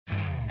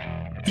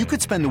You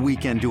could spend the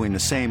weekend doing the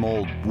same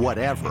old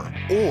whatever,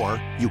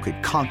 or you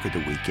could conquer the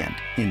weekend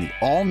in the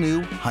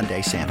all-new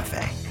Hyundai Santa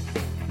Fe.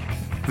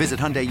 Visit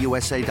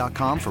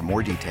HyundaiUSA.com for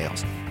more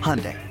details.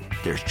 Hyundai,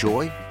 there's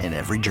joy in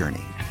every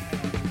journey.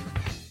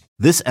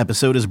 This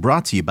episode is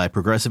brought to you by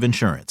Progressive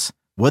Insurance.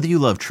 Whether you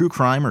love true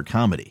crime or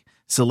comedy,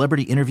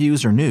 celebrity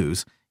interviews or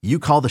news, you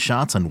call the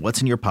shots on what's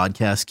in your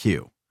podcast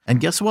queue. And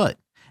guess what?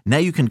 Now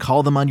you can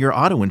call them on your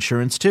auto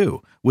insurance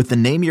too with the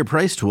Name Your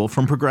Price tool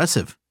from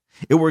Progressive.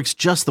 It works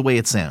just the way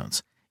it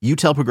sounds. You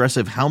tell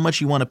Progressive how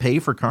much you want to pay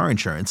for car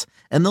insurance,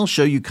 and they'll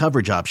show you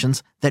coverage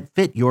options that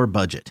fit your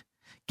budget.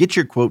 Get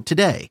your quote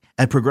today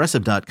at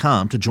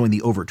Progressive.com to join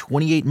the over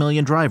 28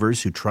 million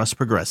drivers who trust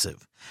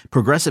Progressive.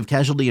 Progressive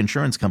Casualty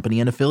Insurance Company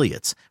and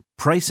Affiliates.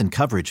 Price and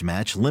coverage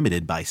match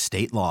limited by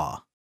state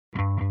law.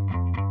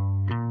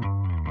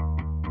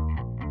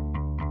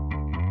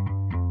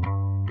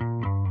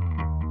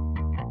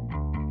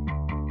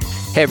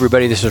 Hey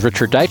everybody, this is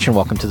Richard Deitch and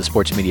welcome to the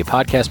Sports Media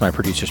Podcast. My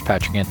producer is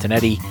Patrick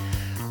Antonetti.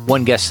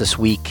 One guest this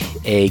week,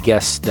 a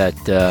guest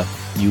that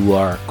you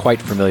are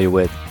quite familiar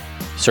with,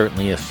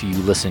 certainly if you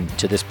listen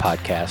to this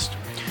podcast.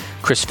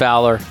 Chris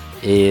Fowler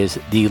is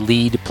the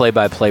lead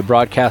play-by-play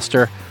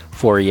broadcaster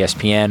for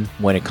ESPN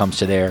when it comes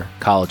to their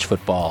college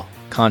football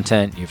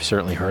content. You've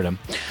certainly heard him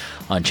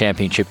on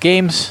championship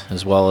games,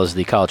 as well as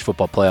the college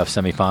football playoff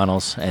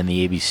semifinals and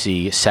the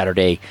ABC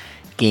Saturday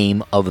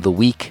game of the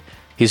week.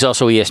 He's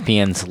also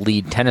ESPN's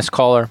lead tennis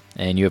caller,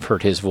 and you have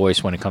heard his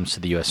voice when it comes to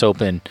the U.S.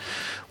 Open,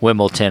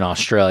 Wimbledon,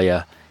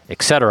 Australia,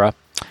 etc.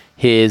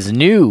 His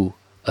new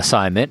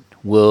assignment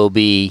will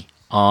be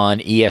on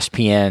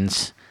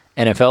ESPN's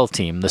NFL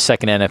team, the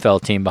second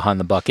NFL team behind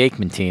the Buck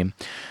Aikman team,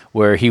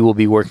 where he will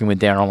be working with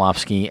Darren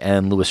Orlovsky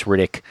and Louis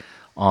Riddick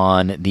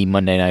on the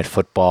Monday Night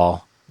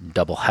Football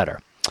doubleheader.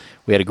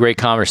 We had a great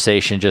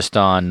conversation just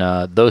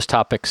on those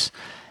topics,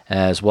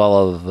 as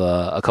well as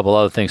a couple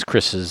other things.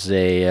 Chris is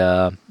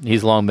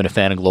he's long been a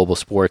fan of global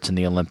sports and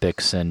the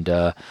Olympics, and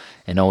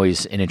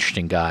always an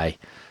interesting guy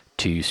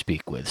to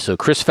speak with. So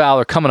Chris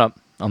Fowler coming up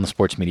on the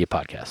Sports Media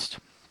Podcast.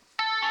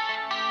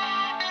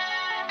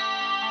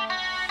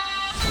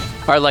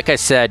 All right, like I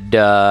said,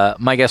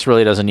 my guest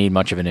really doesn't need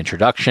much of an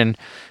introduction.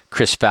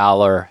 Chris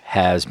Fowler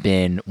has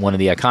been one of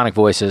the iconic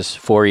voices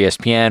for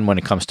ESPN when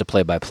it comes to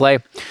play-by-play.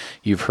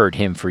 You've heard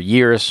him for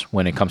years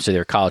when it comes to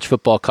their college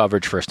football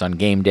coverage, first on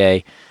Game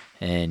Day,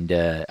 and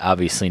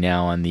obviously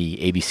now on the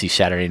ABC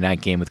Saturday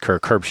night game with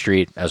Kirk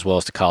Herbstreit, as well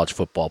as the college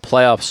football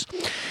playoffs.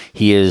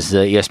 He is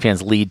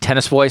ESPN's lead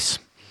tennis voice,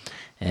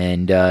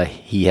 and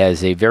he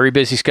has a very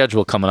busy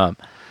schedule coming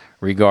up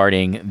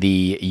regarding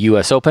the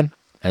U.S. Open,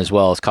 as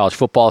well as college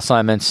football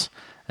assignments,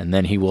 and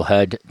then he will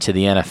head to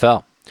the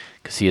NFL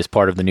because he is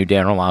part of the new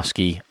Dan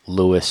Orlovsky,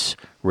 Louis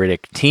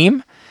Riddick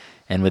team.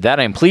 And with that,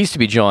 I am pleased to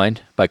be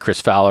joined by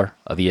Chris Fowler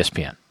of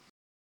ESPN.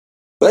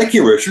 Thank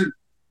you, Richard.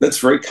 That's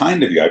very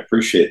kind of you. I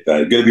appreciate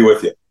that. Good to be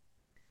with you.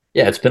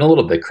 Yeah, it's been a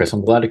little bit, Chris.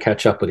 I'm glad to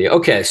catch up with you.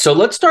 Okay, so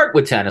let's start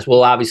with tennis.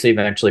 We'll obviously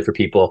eventually, for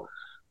people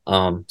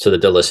so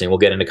that they're listening, we'll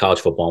get into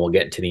college football and we'll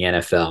get into the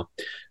NFL.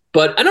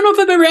 But I don't know if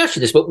I've ever asked you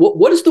this, but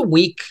what is the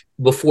week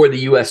before the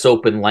U.S.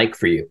 Open like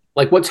for you?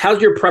 Like,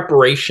 how's your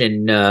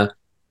preparation?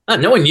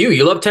 Knowing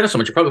you love tennis so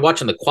much, you're probably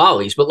watching the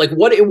qualies, but like,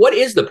 what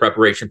is the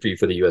preparation for you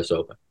for the U.S.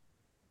 Open?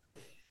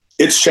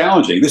 It's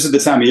challenging. This is the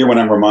time of year when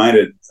I'm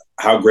reminded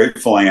how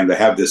grateful I am to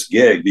have this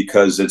gig,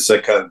 because it's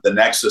like the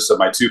nexus of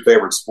my two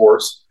favorite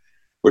sports,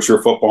 which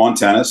are football and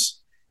tennis,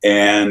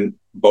 and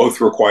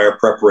both require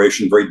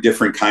preparation, very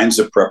different kinds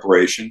of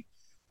preparation.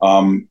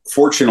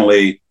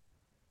 Fortunately,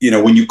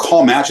 when you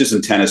call matches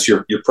in tennis,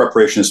 your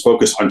preparation is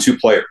focused on two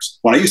players.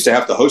 When I used to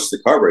have to host the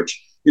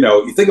coverage,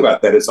 you think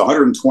about that, it's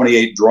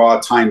 128 draw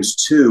times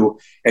 2,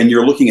 and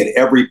you're looking at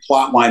every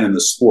plot line in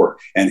the sport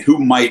and who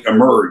might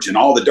emerge and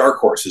all the dark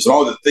horses and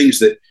all the things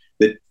that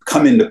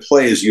come into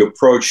play as you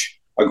approach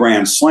a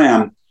Grand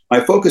Slam.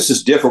 My focus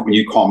is different when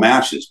you call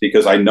matches,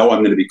 because I know I'm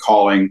going to be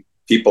calling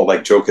people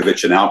like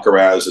Djokovic and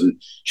Alcaraz and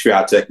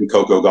Swiatek and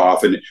Coco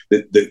Gauff, and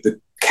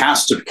the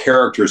cast of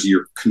characters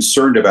you're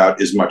concerned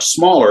about is much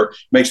smaller,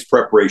 makes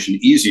preparation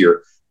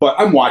easier. But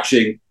I'm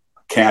watching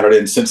Canada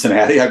and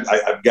Cincinnati.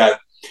 I've got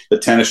the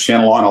Tennis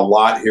Channel on a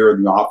lot here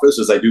in the office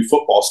as I do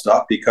football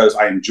stuff, because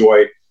I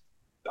enjoy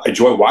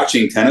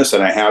watching tennis,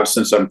 and I have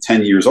since I'm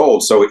 10 years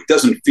old. So it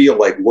doesn't feel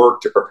like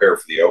work to prepare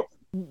for the Open.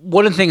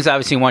 One of the things,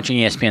 obviously, watching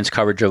ESPN's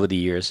coverage over the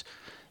years,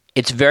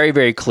 it's very,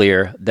 very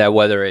clear that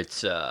whether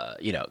it's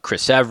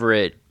Chris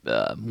Everett,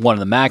 one of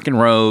the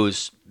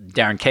McEnroes,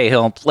 Darren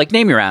Cahill, like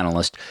name your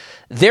analyst,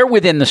 they're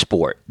within the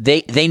sport.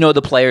 They know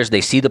the players.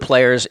 They see the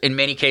players. In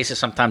many cases,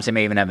 sometimes they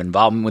may even have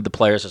involvement with the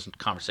players. It's a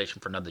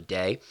conversation for another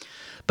day.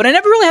 But I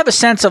never really have a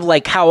sense of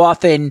like how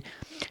often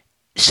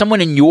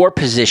someone in your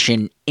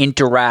position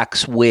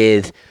interacts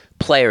with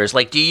players.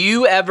 Like, do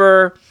you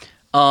ever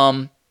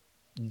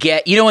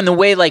get, in the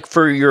way like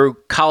for your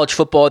college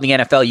football in the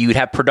NFL, you would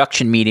have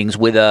production meetings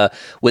with a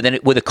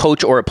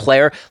coach or a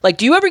player. Like,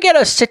 do you ever get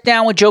a sit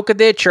down with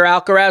Djokovic or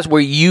Alcaraz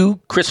where you,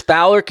 Chris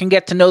Fowler, can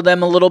get to know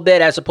them a little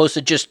bit as opposed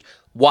to just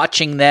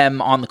watching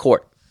them on the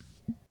court?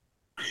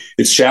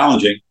 It's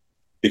challenging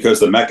because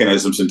the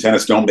mechanisms in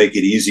tennis don't make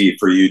it easy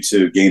for you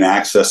to gain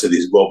access to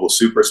these global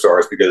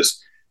superstars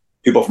because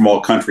people from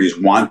all countries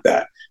want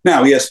that.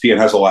 Now, ESPN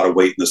has a lot of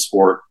weight in the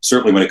sport.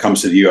 Certainly when it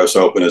comes to the U.S.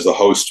 Open, as the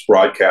host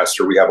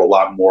broadcaster, we have a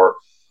lot more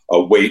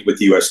weight with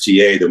the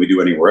USTA than we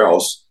do anywhere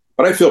else.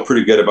 But I feel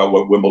pretty good about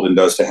what Wimbledon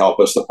does to help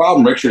us. The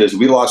problem, Richard, is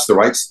we lost the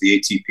rights to the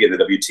ATP and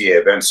the WTA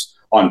events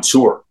on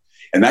tour.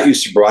 And that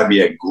used to provide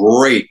me a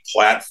great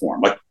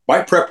platform. Like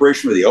my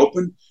preparation for the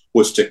Open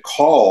was to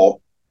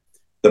call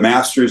the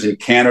Masters in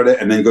Canada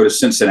and then go to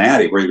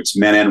Cincinnati, where it's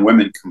men and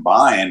women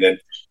combined. And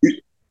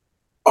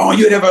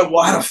you'd have a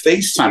lot of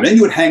FaceTime. Then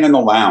you would hang in the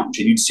lounge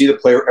and you'd see the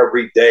player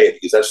every day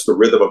because that's the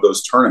rhythm of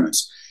those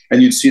tournaments.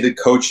 And you'd see the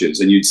coaches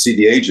and you'd see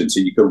the agents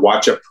and you could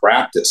watch a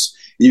practice.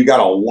 And you got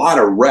a lot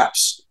of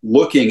reps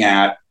looking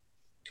at,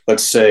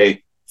 let's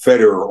say,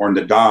 Federer or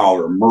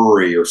Nadal or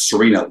Murray or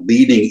Serena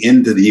leading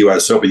into the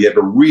U.S. Open. You have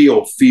a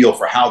real feel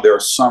for how their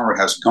summer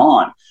has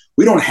gone.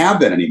 We don't have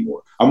that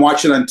anymore. I'm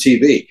watching on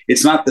TV.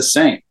 It's not the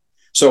same.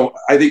 So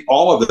I think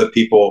all of the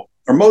people,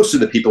 or most of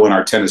the people in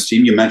our tennis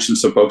team, you mentioned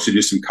some folks who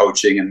do some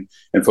coaching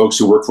and folks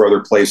who work for other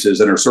places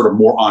and are sort of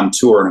more on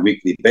tour on a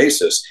weekly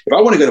basis. If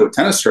I want to go to a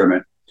tennis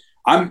tournament,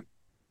 I'm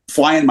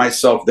flying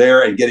myself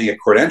there and getting a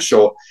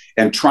credential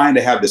and trying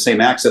to have the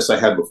same access I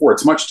had before.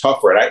 It's much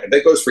tougher.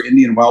 That goes for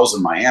Indian Wells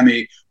in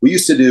Miami. We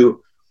used to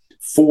do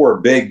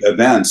 4 big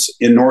events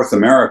in North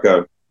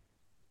America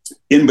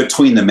in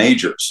between the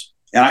majors.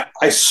 And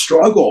I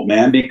struggle,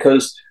 man,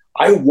 because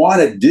I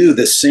want to do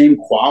the same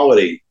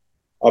quality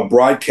of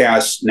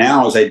broadcast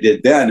now as I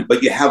did then,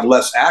 but you have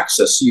less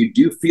access. So you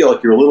do feel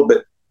like you're a little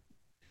bit,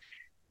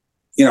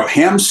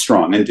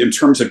 hamstrung in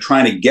terms of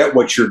trying to get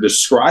what you're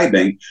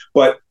describing.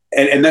 But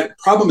And that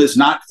problem is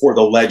not for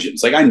the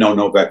legends. Like I know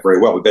Novak very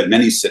well. We've had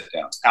many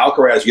sit-downs.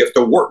 Alcaraz, you have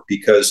to work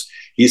because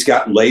he's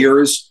got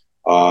layers.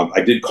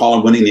 I did call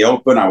him winning the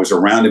Open. I was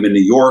around him in New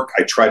York.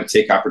 I try to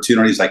take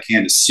opportunities I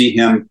can to see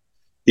him.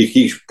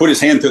 He put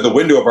his hand through the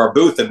window of our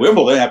booth at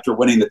Wimbledon after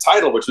winning the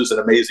title, which was an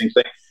amazing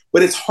thing.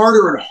 But it's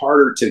harder and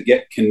harder to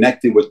get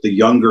connected with the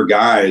younger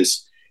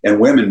guys and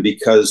women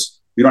because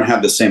you don't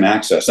have the same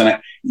access. And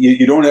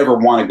you don't ever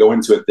want to go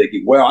into it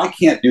thinking, well, I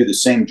can't do the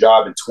same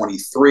job in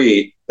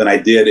 23 than I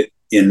did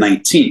in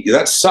 19.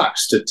 That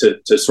sucks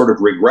to sort of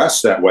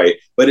regress that way,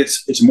 but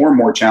it's more and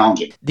more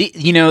challenging.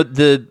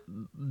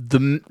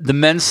 The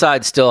men's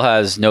side still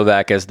has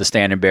Novak as the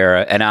standard bearer,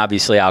 and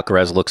obviously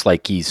Alcaraz looks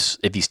like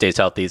if he stays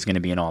healthy, he's going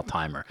to be an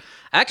all-timer.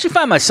 I actually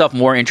find myself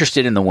more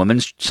interested in the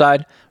women's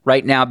side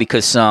right now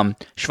because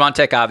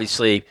Swiatek,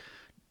 obviously,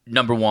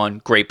 number one,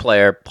 great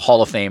player,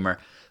 Hall of Famer,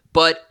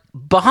 but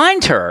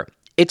behind her,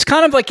 it's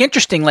kind of like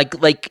interesting,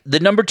 like the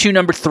number 2,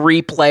 number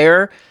 3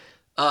 player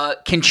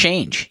can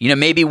change.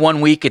 Maybe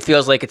one week it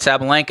feels like it's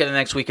Sabalenka, the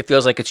next week it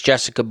feels like it's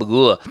Jessica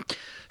Pegula.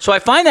 So I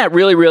find that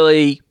really,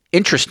 really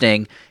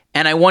interesting.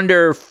 And I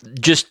wonder,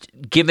 just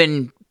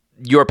given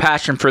your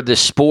passion for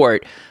this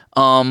sport,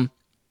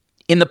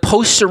 in the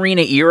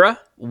post-Serena era,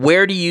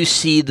 where do you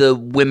see the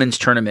women's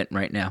tournament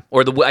right now?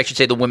 Or I should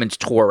say the women's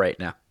tour right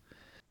now?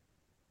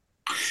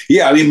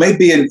 Yeah,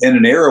 maybe in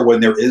an era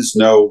when there is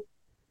no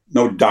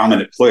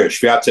dominant player.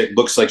 Swiatek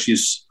looks like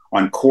she's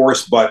on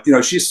course, but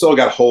she's still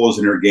got holes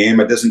in her game.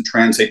 It doesn't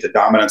translate to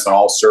dominance on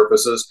all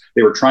surfaces.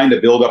 They were trying to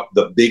build up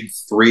the big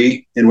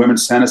 3 in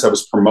women's tennis. I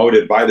was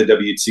promoted by the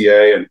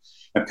WTA and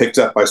picked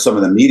up by some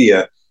of the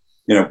media,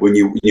 when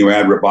you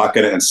add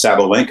Rybakina and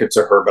Sabalenka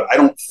to her. But I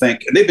don't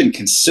think, and they've been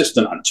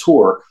consistent on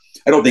tour,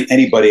 I don't think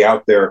anybody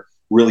out there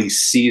really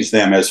sees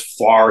them as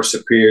far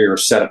superior or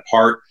set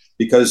apart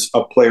because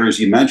of players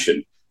you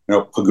mentioned.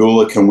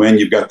 Pegula can win.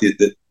 You've got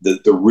the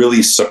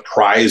really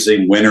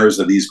surprising winners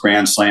of these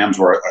Grand Slams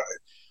where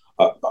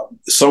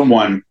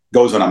someone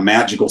goes on a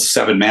magical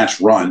 7-match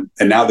run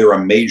and now they're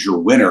a major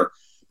winner.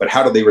 But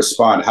how do they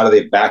respond? How do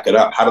they back it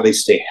up? How do they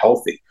stay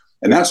healthy?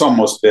 And that's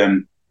almost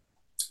been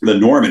the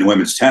norm in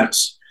women's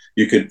tennis.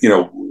 You could,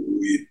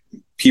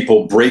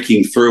 people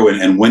breaking through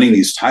and winning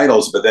these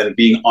titles, but then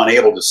being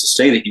unable to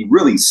sustain it. You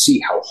really see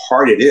how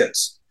hard it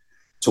is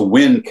to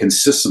win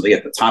consistently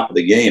at the top of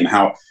the game,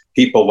 how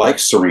people like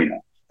Serena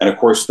and, of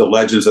course, the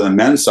legends on the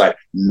men's side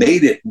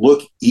made it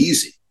look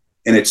easy.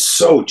 And it's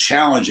so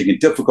challenging and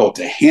difficult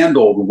to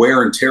handle the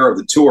wear and tear of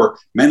the tour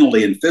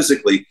mentally and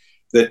physically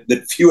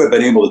that few have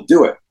been able to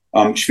do it.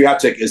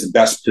 Swiatek is the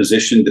best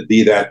positioned to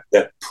be that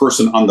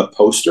person on the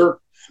poster,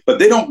 but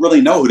they don't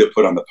really know who to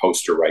put on the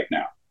poster right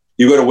now.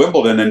 You go to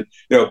Wimbledon and,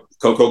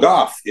 Coco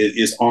Gauff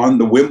is on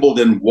the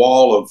Wimbledon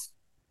wall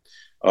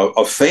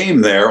of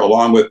fame there,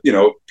 along with,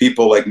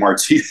 people like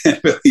Martina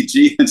and Billie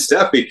Jean and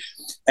Steffi.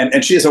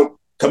 And she hasn't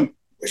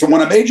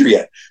won a major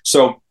yet.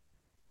 So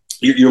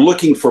you're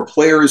looking for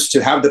players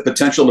to have the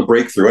potential to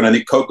break through. And I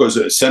think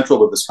Coco's central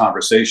to this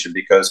conversation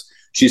because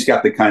she's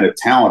got the kind of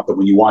talent that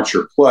when you watch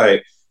her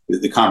play,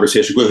 the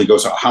conversation quickly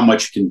goes, how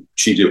much can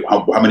she do?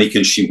 How many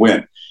can she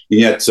win? And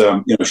yet,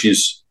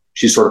 she's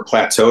sort of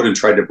plateaued and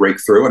tried to break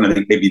through. And I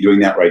think maybe doing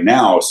that right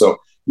now. So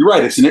you're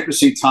right. It's an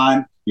interesting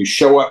time. You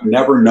show up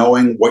never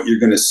knowing what you're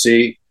going to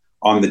see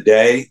on the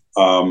day.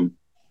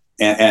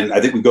 And I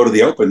think we go to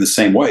the Open the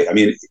same way. I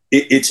mean,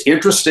 it's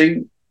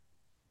interesting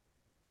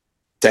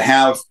to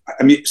have.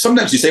 I mean,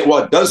 sometimes you say,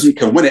 well, a dozen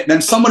can win it. And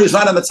then someone who's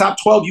not in the top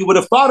 12 you would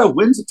have thought of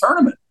wins the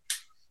tournament.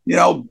 You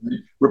know,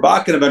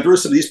 Rybakina and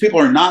Andrusev, these people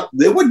are not,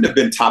 they wouldn't have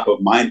been top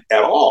of mind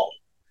at all.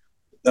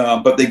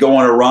 But they go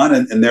on a run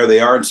and there they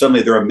are. And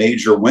suddenly they're a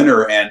major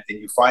winner. And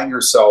you find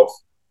yourself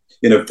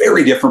in a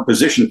very different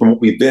position from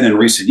what we've been in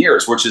recent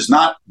years, which is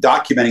not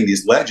documenting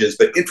these legends,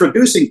 but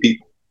introducing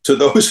people to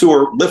those who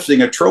are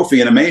lifting a trophy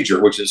in a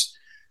major, which is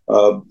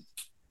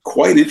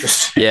quite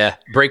interesting. Yeah,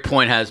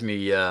 Breakpoint has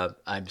me,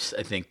 I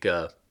think,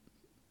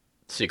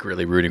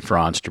 secretly rooting for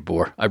Ons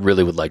Jabeur. I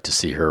really would like to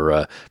see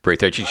her break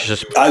there. She's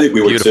just I think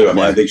we would too. I mean,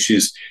 player. I think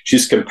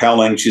she's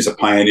compelling. She's a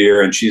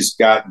pioneer, and she's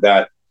got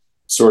that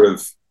sort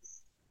of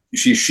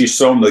she's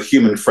shown the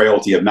human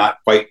frailty of not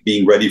quite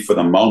being ready for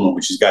the moment,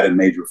 which she's got in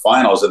major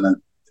finals, and then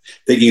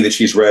thinking that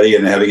she's ready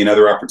and having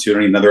another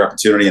opportunity,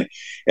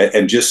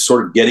 and just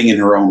sort of getting in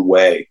her own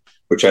way,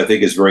 which I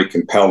think is very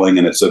compelling.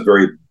 And it's a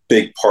very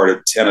big part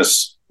of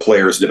tennis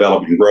players'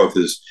 development and growth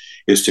is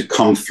to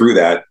come through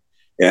that.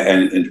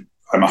 And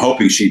I'm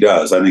hoping she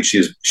does. I think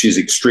she's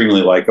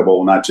extremely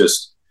likable, not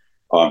just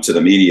to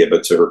the media,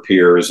 but to her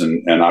peers,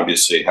 and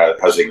obviously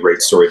has a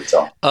great story to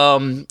tell.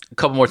 A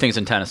couple more things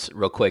in tennis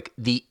real quick.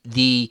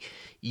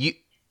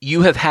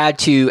 You have had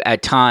to,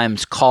 at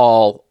times,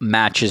 call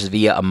matches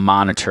via a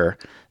monitor.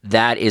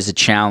 That is a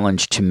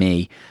challenge to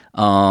me,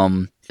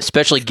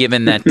 especially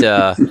given that,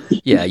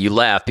 yeah, you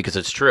laugh because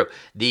it's true.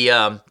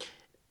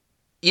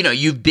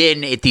 You've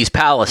been at these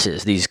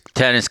palaces, these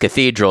tennis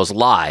cathedrals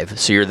live,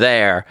 so you're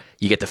there,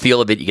 you get the feel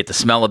of it, you get the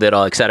smell of it,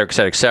 all, et cetera, et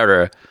cetera, et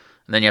cetera.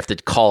 And then you have to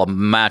call a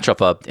match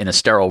up in a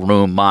sterile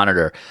room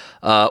monitor.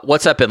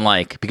 What's that been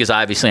like? Because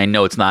obviously I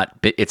know it's not.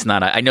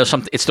 I know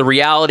it's the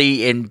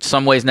reality in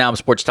some ways now of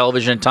sports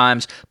television at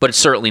times, but it's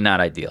certainly not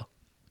ideal.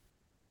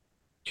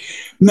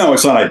 No,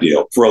 it's not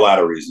ideal for a lot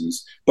of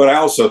reasons. But I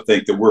also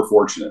think that we're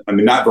fortunate. I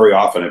mean, not very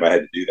often have I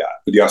had to do that.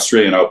 With the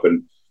Australian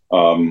Open,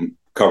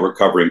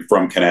 covering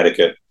from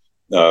Connecticut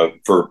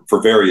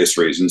for various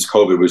reasons.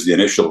 COVID was the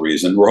initial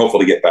reason. We're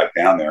hopeful to get back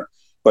down there.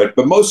 But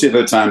most of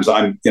the times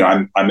I'm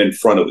in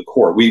front of the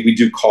court. We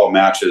do call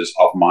matches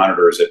off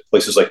monitors at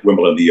places like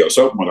Wimbledon, the US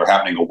Open, when they're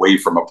happening away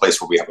from a place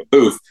where we have a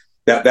booth.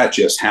 That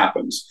just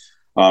happens.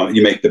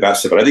 You make the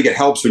best of it. I think it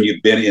helps when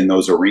you've been in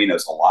those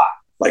arenas a lot.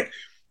 Like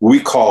we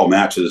call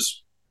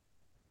matches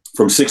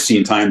from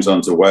 16 time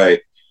zones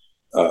away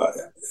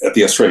at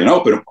the Australian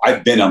Open.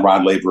 I've been in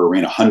Rod Laver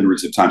Arena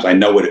hundreds of times. I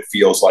know what it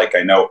feels like.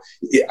 I know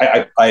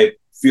I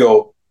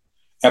feel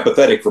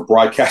empathetic for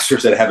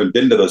broadcasters that haven't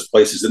been to those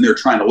places, and they're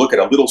trying to look at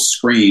a little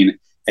screen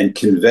and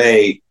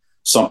convey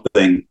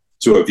something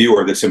to a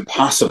viewer that's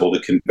impossible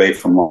to convey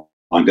from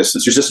long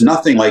distance. There's just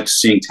nothing like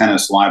seeing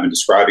tennis live and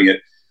describing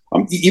it.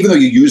 Even though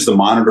you use the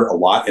monitor a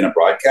lot in a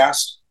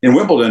broadcast, in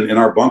Wimbledon, in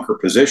our bunker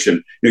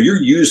position, you're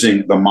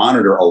using the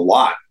monitor a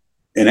lot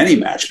in any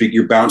match.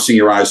 You're bouncing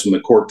your eyes from the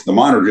court to the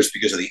monitor just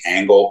because of the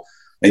angle,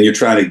 and you're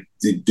trying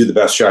to do the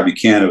best job you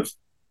can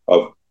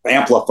of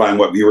amplifying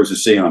what viewers are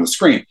seeing on the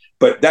screen.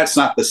 But that's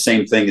not the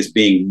same thing as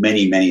being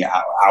many, many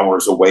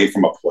hours away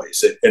from a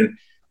place.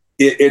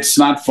 It's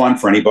not fun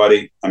for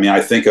anybody. I mean,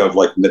 I think of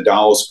like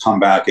Nadal's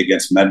comeback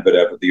against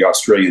Medvedev at the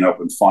Australian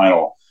Open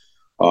final,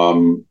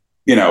 from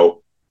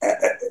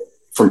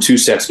 2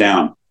 sets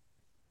down.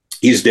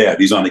 He's dead.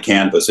 He's on the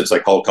canvas. It's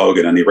like Hulk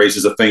Hogan, and he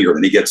raises a finger,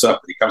 and he gets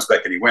up, and he comes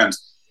back, and he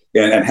wins.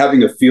 And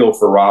having a feel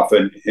for Rafa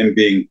and him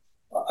being,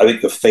 I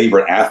think, the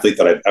favorite athlete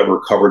that I've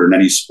ever covered in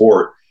any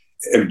sport.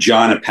 If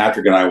John and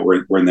Patrick and I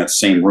were in that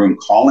same room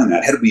calling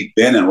that, had we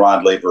been in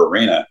Rod Laver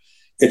Arena,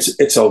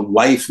 it's a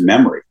life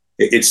memory.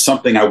 It's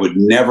something I would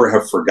never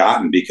have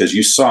forgotten, because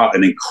you saw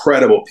an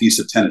incredible piece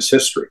of tennis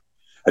history,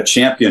 a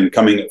champion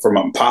coming from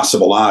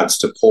impossible odds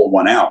to pull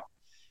one out,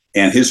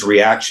 and his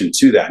reaction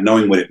to that,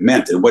 knowing what it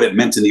meant and what it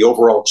meant in the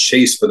overall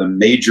chase for the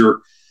major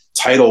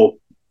title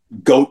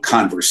GOAT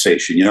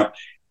conversation,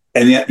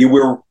 and yet it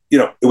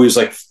was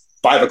like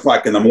 5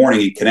 o'clock in the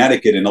morning in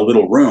Connecticut in a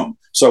little room.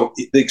 So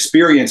the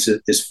experience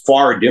is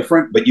far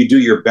different, but you do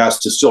your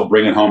best to still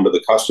bring it home to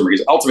the customer,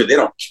 because ultimately they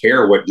don't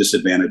care what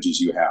disadvantages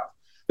you have.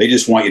 They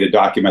just want you to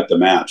document the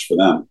match for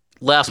them.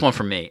 Last one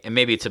from me, and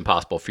maybe it's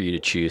impossible for you to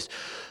choose.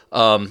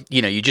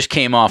 You just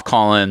came off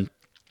calling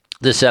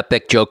this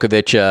epic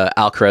Djokovic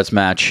Alcaraz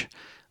match,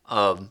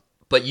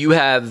 but you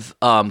have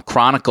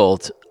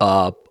chronicled,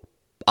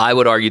 I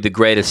would argue, the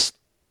greatest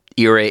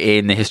era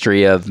in the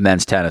history of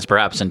men's tennis,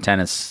 perhaps in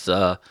tennis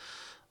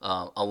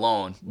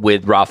alone,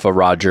 with Rafa,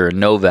 Roger, and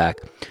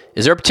Novak.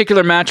 Is there a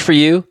particular match for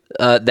you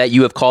that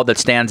you have called that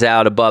stands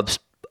out above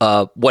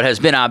what has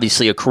been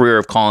obviously a career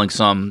of calling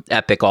some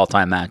epic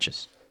all-time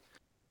matches?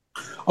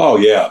 Oh,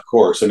 yeah, of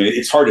course. I mean,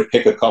 it's hard to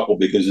pick a couple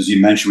because, as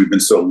you mentioned, we've been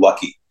so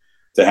lucky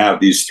to have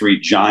these three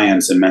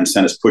giants in men's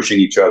tennis pushing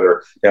each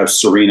other, to have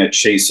Serena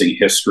chasing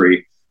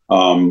history.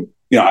 I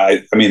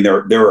mean,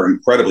 there are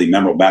incredibly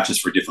memorable matches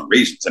for different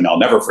reasons. I mean, I'll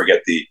never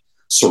forget the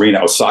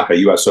Serena-Osaka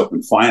U.S.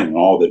 Open final and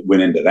all that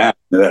went into that.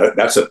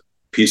 That's a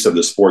piece of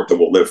the sport that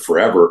will live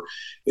forever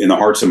in the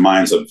hearts and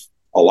minds of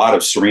a lot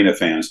of Serena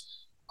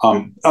fans.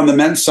 On the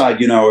men's side,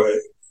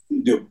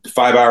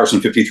 5 hours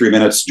and 53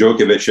 minutes,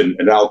 Djokovic and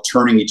Nadal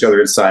turning each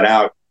other inside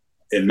out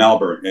in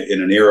Melbourne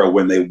in an era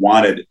when they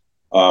wanted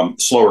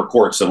slower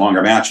courts and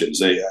longer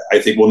matches. I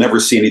think we'll never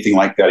see anything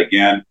like that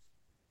again.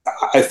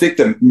 I think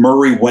the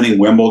Murray winning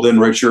Wimbledon,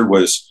 Richard,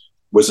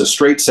 was a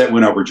straight set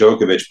win over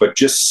Djokovic, but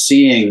just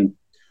seeing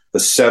the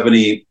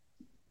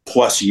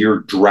 70-plus year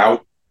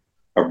drought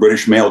of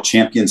British male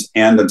champions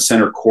and in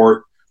center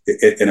court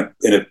in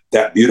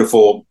that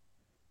beautiful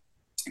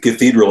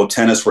cathedral of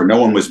tennis where no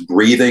one was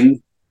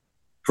breathing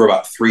for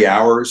about 3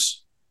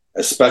 hours,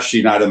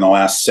 especially not in the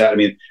last set. I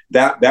mean,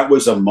 that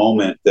was a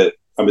moment that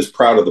I was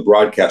proud of the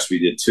broadcast we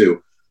did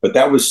too, but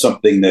that was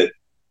something that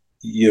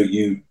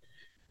you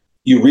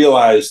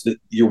realize that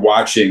you're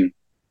watching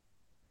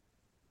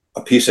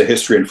a piece of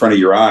history in front of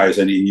your eyes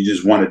and you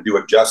just want to do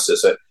it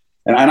justice.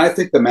 And I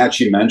think the match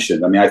you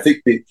mentioned, I mean, I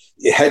think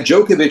had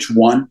Djokovic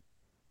won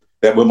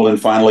that Wimbledon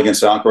final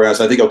against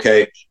Alcaraz, I think,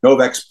 okay,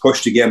 Novak's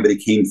pushed again, but he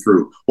came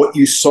through. What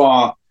you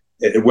saw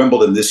at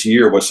Wimbledon this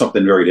year was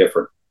something very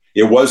different.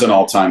 It was an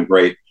all-time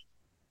great,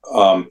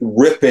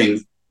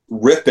 ripping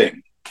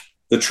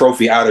the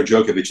trophy out of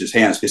Djokovic's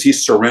hands because he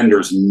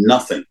surrenders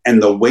nothing.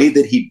 And the way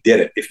that he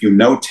did it, if you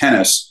know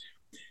tennis,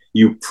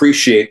 you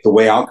appreciate the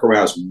way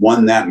Alcaraz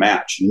won that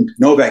match.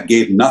 Novak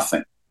gave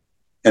nothing.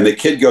 And the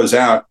kid goes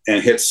out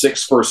and hits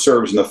 6 first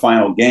serves in the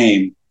final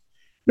game.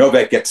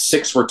 Novak gets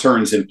 6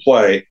 returns in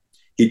play.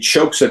 He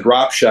chokes a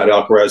drop shot,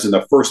 Alcaraz, in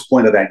the first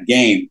point of that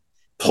game,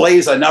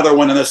 plays another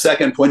one in the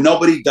second point.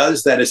 Nobody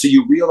does that. And so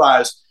you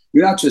realize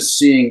you're not just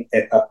seeing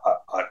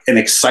an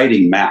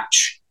exciting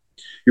match.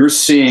 You're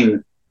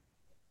seeing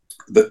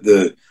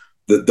the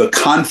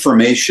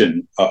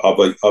confirmation of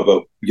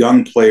a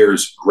young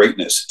player's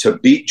greatness. To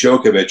beat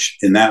Djokovic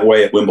in that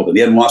way at Wimbledon,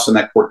 he hadn't lost on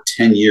that court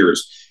 10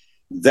 years.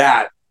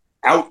 That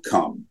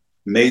outcome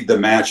made the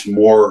match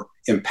more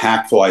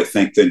impactful, I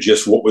think, than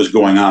just what was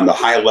going on, the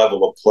high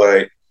level of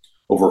play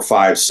over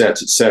 5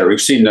 sets, et cetera. We've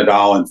seen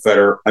Nadal and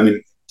Federer,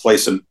 play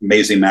some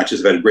amazing matches.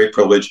 I've had a great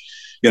privilege.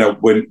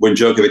 When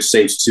Djokovic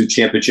saves 2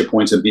 championship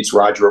points and beats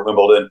Roger at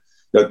Wimbledon,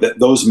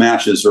 those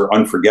matches are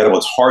unforgettable.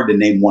 It's hard to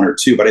name 1 or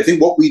 2, but I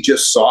think what we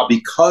just saw,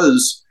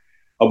 because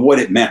of what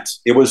it meant,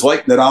 it was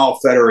like Nadal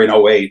Federer in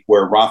 2008,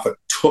 where Rafa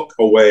took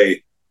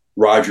away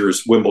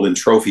Roger's Wimbledon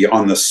trophy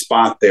on the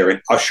spot there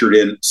and ushered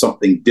in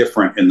something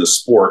different in the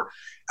sport.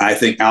 And I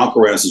think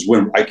Alcaraz's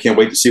win, I can't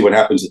wait to see what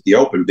happens at the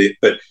Open,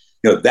 but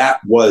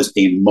that was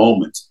a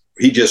moment.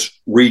 He just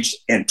reached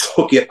and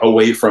took it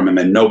away from him,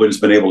 and nobody's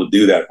been able to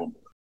do that.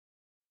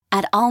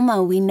 At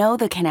Alma, we know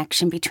the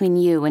connection between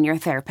you and your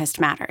therapist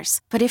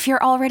matters. But if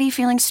you're already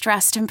feeling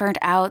stressed and burnt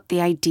out, the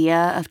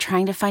idea of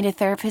trying to find a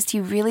therapist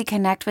you really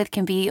connect with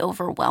can be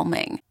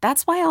overwhelming.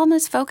 That's why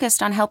Alma's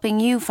focused on helping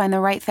you find the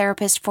right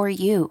therapist for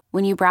you.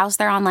 When you browse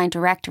their online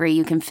directory,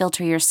 you can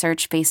filter your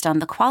search based on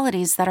the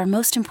qualities that are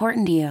most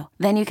important to you.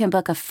 Then you can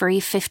book a free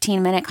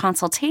 15-minute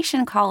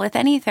consultation call with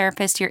any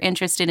therapist you're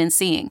interested in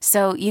seeing,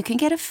 so you can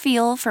get a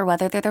feel for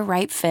whether they're the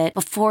right fit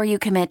before you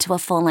commit to a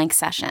full-length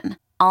session.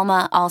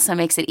 Alma also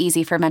makes it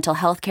easy for mental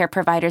health care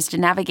providers to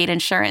navigate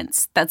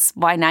insurance. That's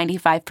why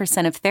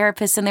 95% of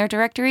therapists in their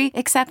directory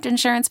accept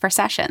insurance for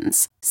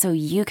sessions, so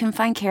you can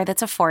find care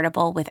that's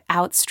affordable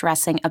without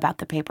stressing about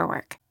the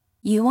paperwork.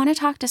 You want to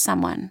talk to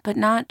someone, but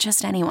not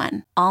just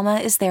anyone. Alma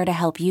is there to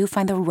help you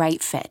find the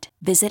right fit.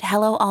 Visit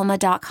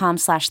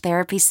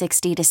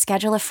helloalma.com/therapy60 to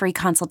schedule a free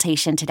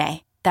consultation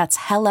today. That's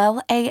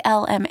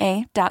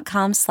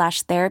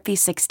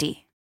helloalma.com/therapy60.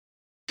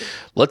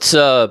 Let's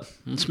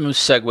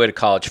segue to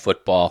college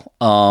football.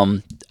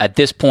 At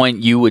this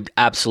point, you would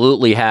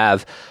absolutely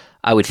have,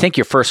 I would think,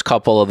 your first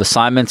couple of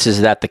assignments.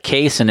 Is that the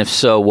case? And if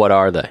so, what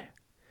are they?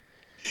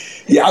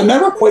 Yeah, I've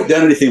never quite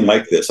done anything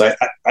like this.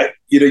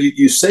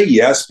 You say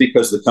yes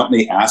because the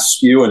company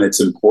asks you and it's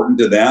important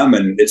to them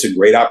and it's a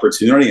great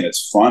opportunity and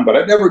it's fun, but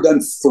I've never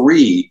done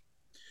 3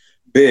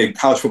 big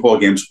college football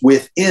games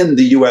within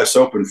the U.S.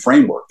 Open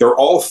framework. They're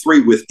all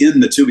 3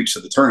 within the 2 weeks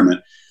of the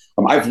tournament.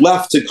 I've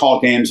left to call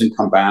games and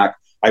come back.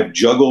 I've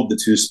juggled the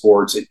 2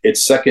 sports.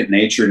 It's second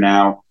nature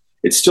now.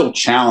 It's still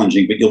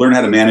challenging, but you learn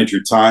how to manage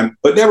your time,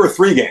 but never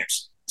 3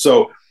 games.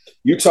 So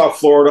Utah,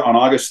 Florida on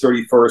August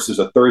 31st is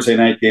a Thursday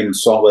night game in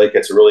Salt Lake.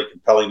 It's a really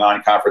compelling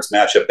non-conference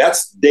matchup.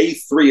 That's day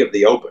 3 of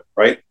the Open,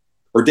 right?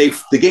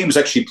 The game is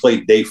actually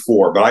played day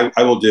 4, but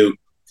I will do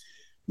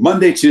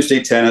Monday,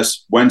 Tuesday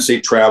tennis, Wednesday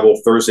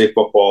travel, Thursday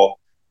football,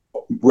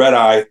 red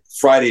eye,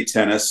 Friday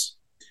tennis.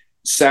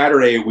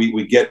 Saturday,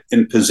 we get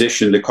in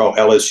position to call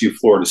LSU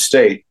Florida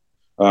State,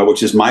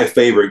 which is my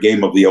favorite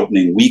game of the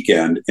opening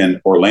weekend in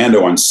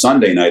Orlando on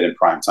Sunday night in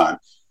prime time.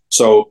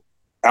 So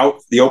out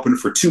the Open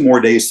for 2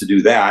 more days to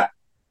do that.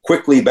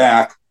 Quickly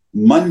back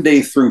Monday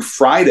through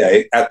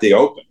Friday at the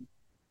Open.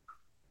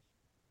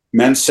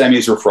 Men's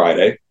semis are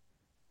Friday.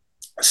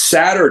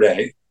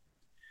 Saturday,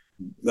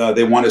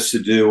 they want us to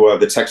do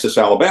the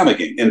Texas-Alabama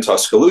game in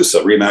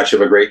Tuscaloosa, rematch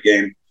of a great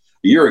game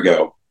a year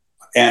ago.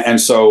 And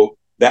so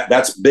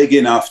that's big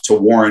enough to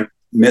warrant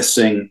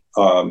missing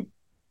the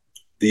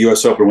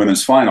U.S. Open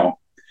women's final.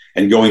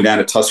 and going down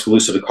to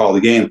Tuscaloosa to call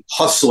the game,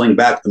 hustling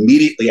back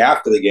immediately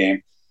after the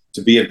game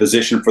to be in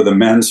position for the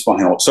men's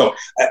final. So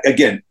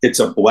again, it's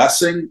a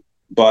blessing,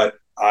 but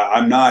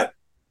I'm not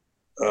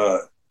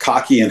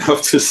cocky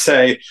enough to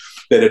say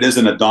that it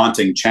isn't a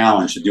daunting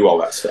challenge to do all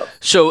that stuff.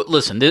 So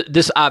listen,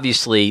 this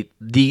obviously,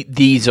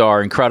 these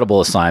are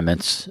incredible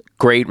assignments,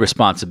 great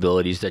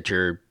responsibilities that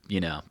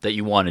that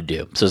you want to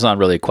do. So it's not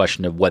really a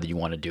question of whether you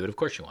want to do it. Of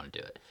course you want to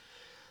do it.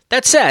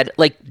 That said,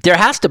 like, there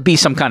has to be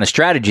some kind of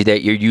strategy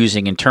that you're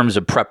using in terms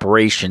of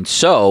preparation.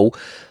 So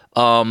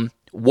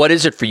what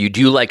is it for you?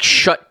 Do you like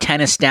shut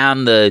tennis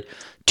down the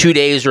 2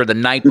 days or the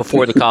night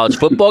before the college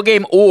football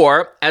game?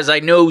 Or, as I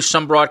know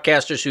some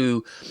broadcasters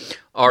who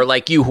are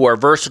like you, who are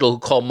versatile, who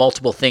call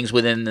multiple things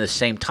within the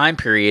same time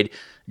period,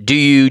 do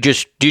you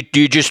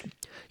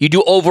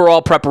do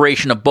overall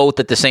preparation of both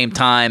at the same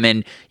time,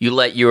 and you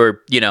let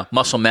your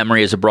muscle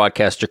memory as a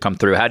broadcaster come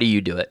through? How do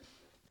you do it?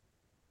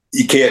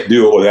 You can't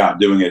do it without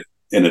doing it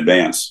in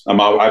advance.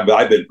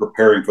 I've been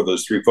preparing for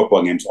those 3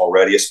 football games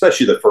already,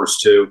 especially the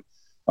first 2.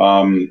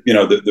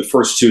 The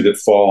first 2 that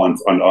fall on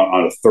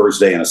a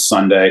Thursday and a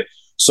Sunday.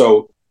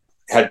 So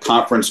had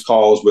conference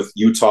calls with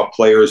Utah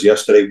players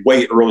yesterday,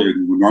 way earlier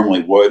than we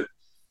normally would.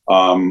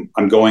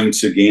 I'm going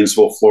to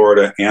Gainesville,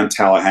 Florida, and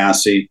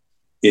Tallahassee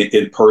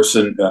in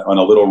person on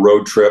a little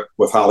road trip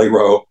with Holly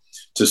Rowe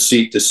to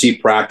see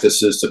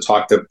practices, to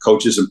talk to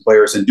coaches and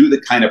players, and do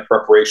the kind of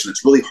preparation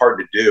that's really hard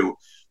to do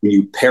when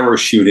you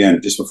parachute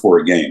in just before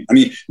a game. I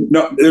mean,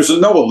 no, there's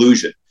no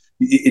illusion.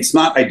 It's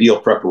not ideal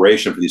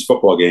preparation for these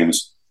football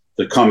games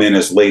to come in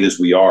as late as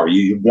we are.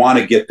 You want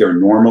to get there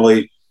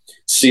normally,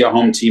 see a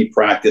home team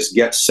practice,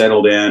 get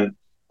settled in,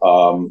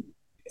 and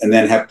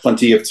then have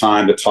plenty of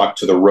time to talk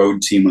to the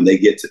road team when they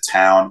get to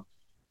town.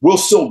 We'll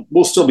still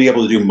be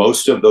able to do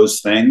most of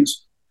those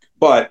things,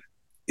 but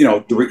you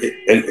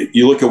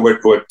look at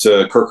what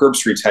Kirk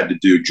Herbstreit's had to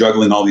do,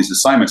 juggling all these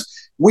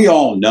assignments. We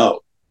all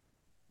know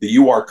that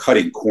you are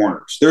cutting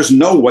corners. There's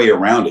no way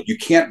around it. You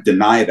can't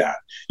deny that.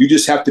 You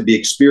just have to be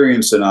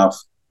experienced enough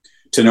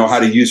to know how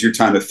to use your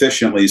time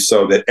efficiently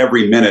so that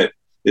every minute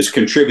is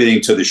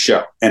contributing to the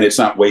show and it's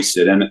not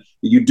wasted. And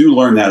you do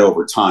learn that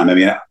over time. I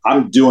mean,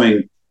 I'm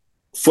doing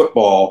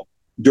football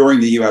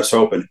during the U.S.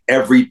 Open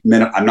every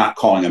minute. I'm not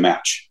calling a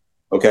match.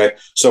 Okay.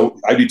 So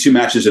I do 2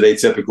 matches a day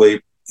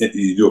typically.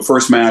 You do a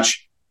first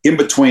match in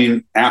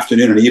between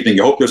afternoon and evening.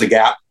 You hope there's a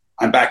gap.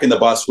 I'm back in the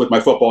bus with my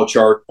football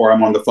chart, or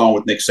I'm on the phone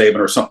with Nick Saban,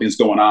 or something's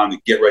going on to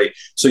get ready.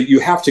 So you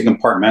have to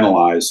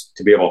compartmentalize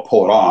to be able to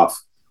pull it off.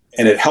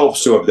 And it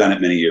helps to have done it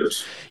many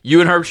years.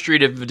 You and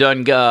Herbstreit have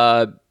done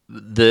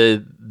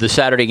the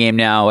Saturday game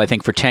now, I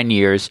think, for 10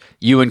 years.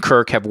 You and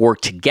Kirk have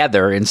worked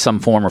together in some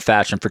form or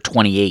fashion for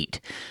 28,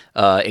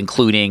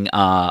 including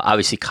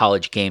obviously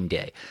College Game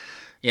Day.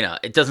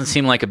 It doesn't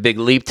seem like a big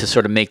leap to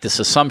sort of make this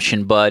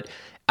assumption, but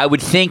I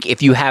would think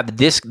if you have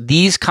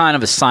these kind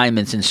of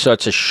assignments in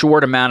such a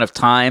short amount of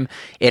time,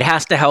 it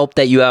has to help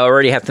that you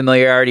already have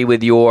familiarity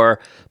with your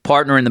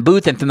partner in the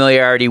booth and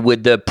familiarity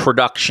with the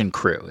production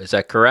crew. Is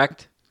that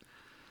correct?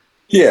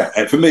 Yeah,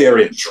 and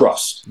familiarity and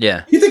trust.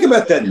 Yeah, you think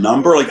about that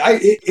number,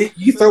 like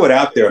you throw it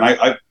out there,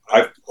 and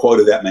I've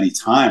quoted that many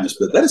times,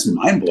 but that is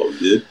mind blowing,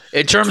 dude.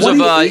 In terms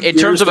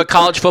of a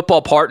college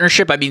football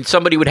partnership, I mean,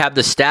 somebody would have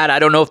the stat. I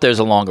don't know if there's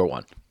a longer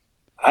one.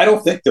 I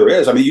don't think there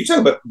is. I mean, you talk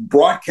about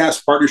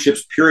broadcast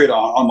partnerships, period,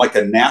 on like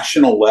a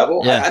national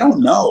level. Yeah. I don't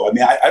know. I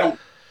mean, I don't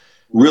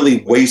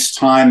really waste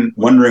time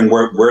wondering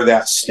where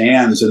that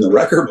stands in the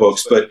record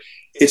books, but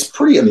it's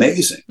pretty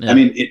amazing. Yeah. I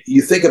mean,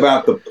 you think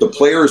about the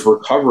players we're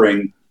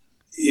covering.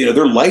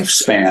 Their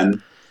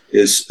lifespan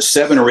is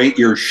 7 or 8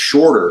 years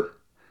shorter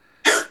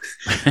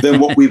than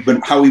what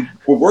how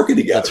we're working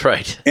together. That's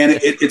right. And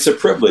it's a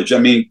privilege. I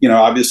mean,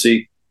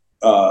 obviously,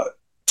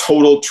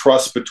 total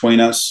trust between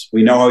us.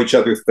 We know how each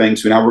other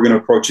thinks. We know how we're going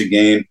to approach a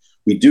game.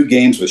 We do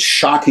games with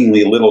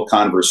shockingly little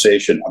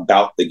conversation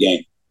about the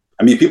game.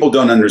 I mean, people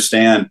don't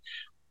understand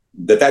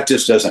that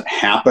just doesn't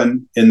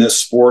happen in this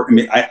sport. I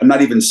mean, I'm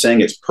not even saying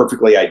it's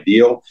perfectly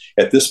ideal.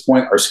 At this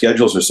point, our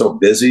schedules are so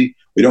busy.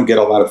 We don't get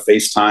a lot of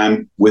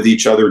FaceTime with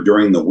each other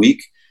during the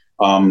week.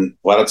 A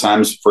lot of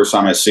times, first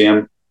time I see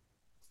him,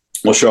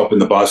 we'll show up in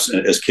the bus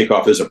as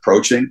kickoff is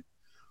approaching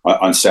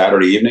on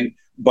Saturday evening.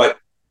 But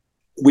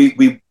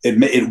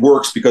it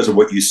works because of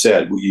what you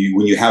said. When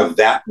you have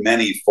that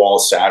many fall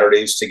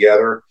Saturdays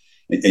together,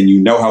 and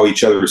you know how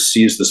each other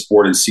sees the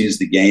sport and sees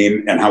the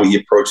game and how he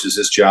approaches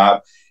his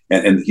job,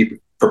 and he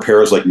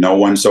prepares like no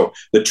one. So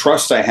the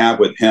trust I have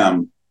with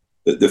him,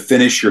 the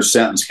finish your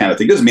sentence kind of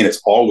thing, doesn't mean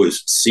it's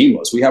always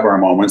seamless. We have our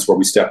moments where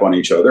we step on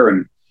each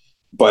other,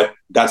 but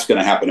that's going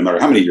to happen no matter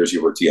how many years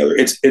you work together.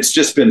 It's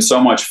just been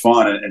so much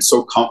fun and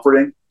so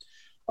comforting,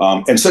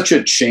 and such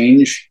a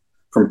change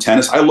from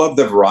tennis. I love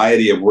the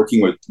variety of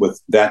working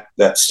with that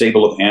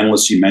stable of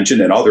analysts you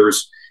mentioned and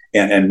others,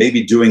 and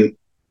maybe doing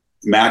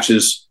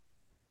matches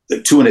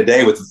 2 in a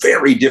day with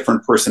very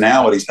different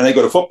personalities. And they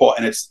go to football,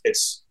 and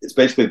it's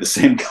basically the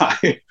same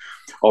guy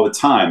all the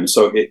time.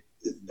 So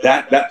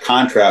that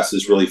contrast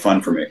is really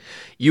fun for me.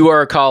 You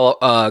are a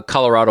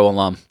Colorado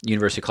alum,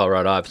 University of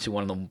Colorado, obviously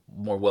one of the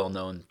more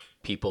well-known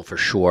people for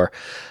sure.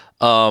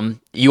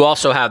 You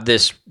also have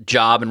this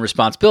job and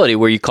responsibility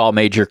where you call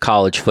major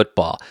college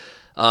football.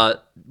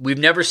 We've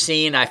never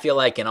seen, I feel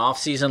like, an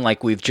off-season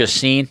like we've just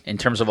seen in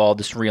terms of all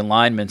this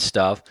realignment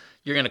stuff.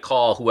 You're going to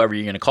call whoever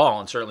you're going to call,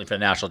 and certainly for the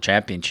national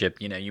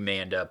championship, you may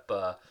end up,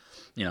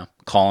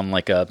 calling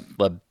like a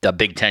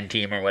Big Ten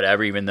team or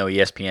whatever, even though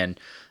ESPN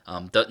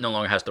no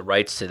longer has the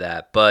rights to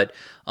that. But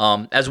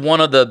as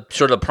one of the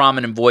sort of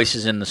prominent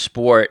voices in the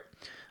sport,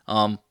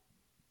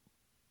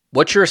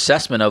 what's your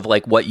assessment of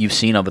like what you've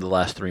seen over the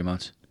last 3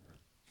 months?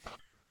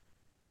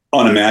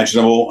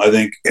 Unimaginable. I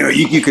think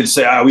you could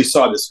say, we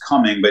saw this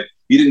coming, but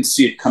you didn't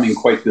see it coming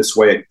quite this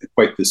way, at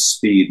quite this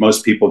speed.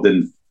 Most people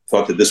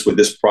thought that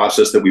this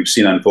process that we've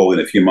seen unfold in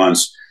a few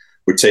months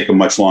would take a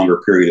much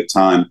longer period of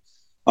time.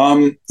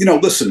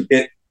 Listen,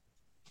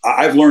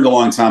 I've learned a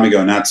long time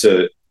ago not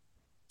to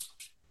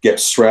get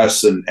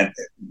stress and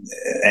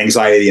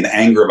anxiety and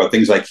anger about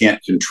things I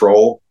can't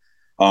control.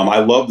 I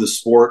love the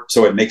sport,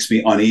 so it makes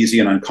me uneasy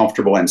and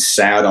uncomfortable and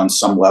sad on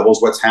some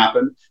levels what's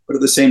happened. But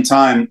at the same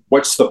time,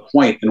 what's the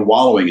point in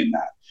wallowing in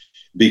that?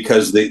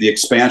 Because the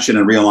expansion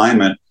and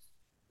realignment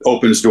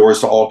opens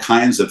doors to all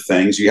kinds of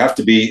things. You have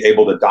to be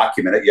able to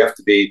document it. You have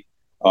to be,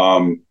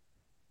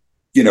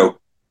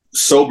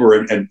 sober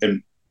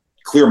and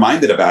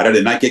clear-minded about it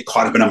and not get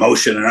caught up in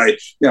emotion. And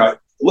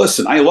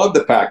listen, I love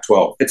the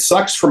Pac-12. It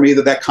sucks for me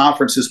that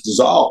conference is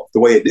dissolved the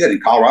way it did.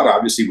 And Colorado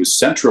obviously was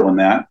central in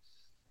that.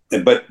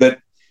 But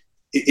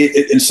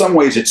it, in some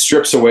ways, it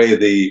strips away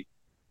the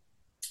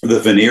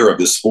veneer of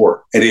the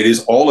sport. And it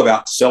is all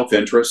about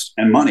self-interest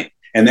and money.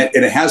 And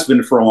it has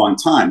been for a long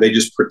time. They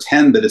just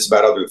pretend that it's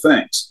about other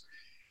things.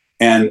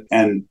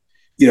 And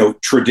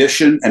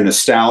tradition and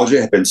nostalgia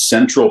have been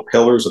central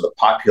pillars of the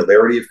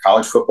popularity of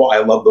college football. I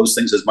love those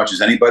things as much as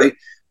anybody,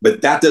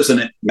 but that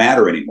doesn't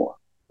matter anymore,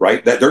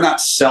 right? That they're not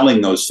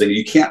selling those things.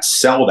 You can't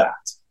sell that.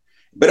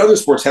 But other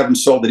sports haven't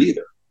sold it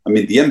either. I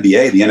mean, the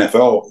NBA, the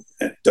NFL,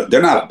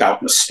 they're not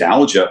about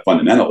nostalgia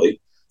fundamentally.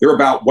 They're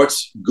about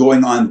what's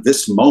going on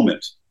this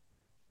moment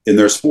in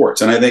their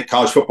sports. And I think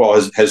college football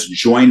has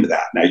joined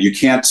that. Now, you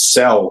can't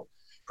sell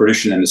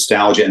tradition and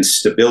nostalgia and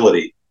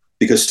stability,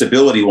 because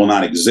stability will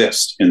not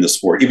exist in the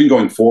sport, even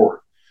going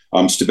forward.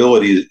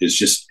 Stability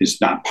is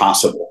not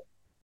possible.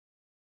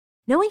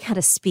 Knowing how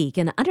to speak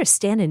and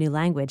understand a new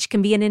language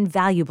can be an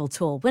invaluable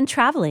tool when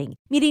traveling,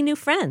 meeting new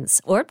friends,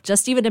 or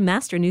just even to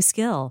master a new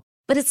skill.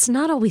 But it's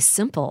not always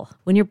simple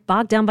when you're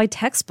bogged down by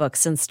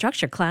textbooks and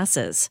structured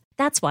classes.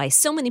 That's why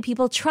so many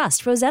people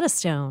trust Rosetta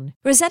Stone.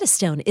 Rosetta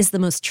Stone is the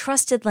most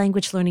trusted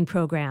language learning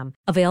program,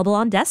 available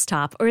on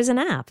desktop or as an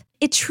app.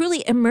 It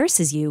truly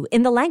immerses you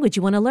in the language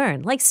you want to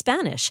learn, like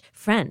Spanish,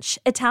 French,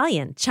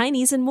 Italian,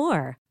 Chinese, and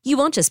more. You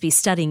won't just be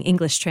studying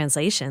English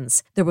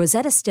translations. The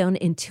Rosetta Stone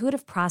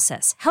intuitive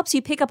process helps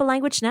you pick up a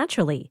language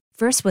naturally,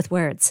 first with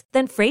words,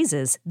 then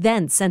phrases,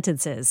 then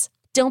sentences.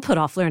 Don't put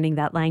off learning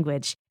that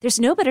language. There's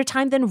no better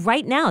time than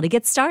right now to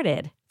get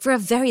started. For a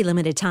very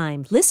limited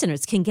time,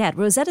 listeners can get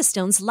Rosetta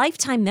Stone's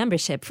lifetime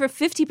membership for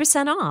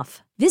 50%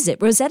 off. Visit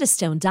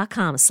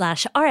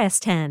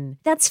rosettastone.com/rs10.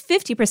 That's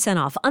 50%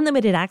 off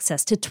unlimited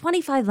access to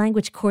 25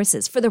 language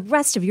courses for the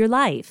rest of your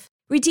life.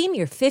 Redeem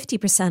your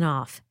 50%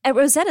 off at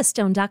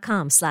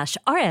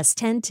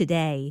rosettastone.com/rs10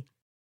 today.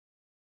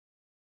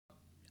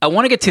 I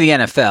want to get to the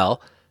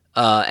NFL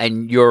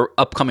and your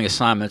upcoming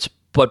assignments,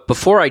 but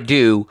before I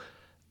do,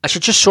 I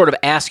should just sort of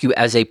ask you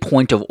as a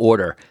point of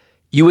order.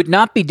 You would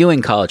not be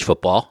doing college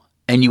football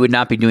and you would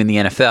not be doing the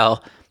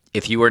NFL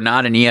if you were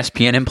not an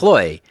ESPN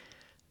employee.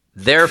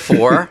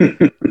 Therefore,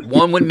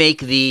 one would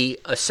make the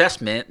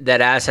assessment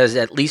that, as has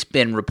at least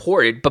been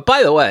reported, but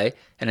by the way,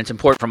 and it's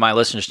important for my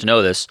listeners to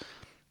know this,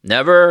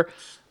 never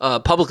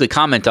publicly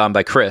comment on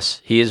by Chris.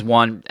 He is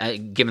one,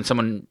 given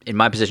someone in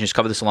my position who's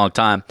covered this a long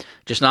time,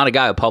 just not a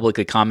guy who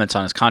publicly comments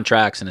on his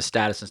contracts and his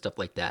status and stuff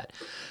like that.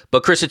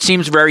 But Chris, it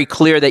seems very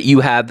clear that you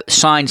have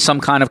signed some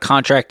kind of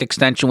contract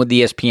extension with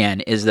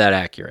ESPN. Is that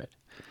accurate?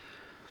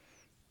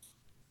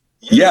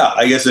 Yeah,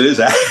 I guess it is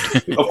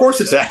accurate. Of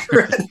course it's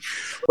accurate.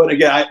 But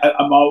again,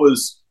 I'm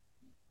always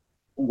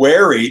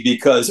wary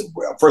because,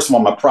 first of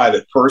all, I'm a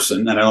private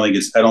person, and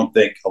I don't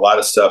think a lot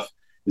of stuff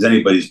is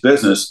anybody's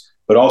business,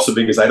 but also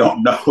because I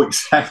don't know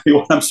exactly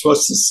what I'm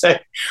supposed to say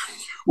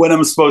when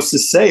I'm supposed to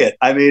say it.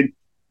 I mean,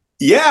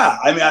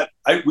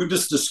 we've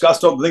just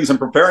discussed all the things I'm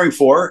preparing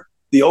for.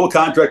 The old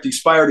contract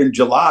expired in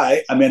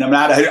July. I mean, I'm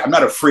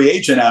not a free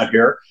agent out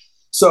here.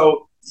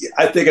 So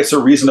I think it's a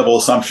reasonable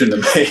assumption to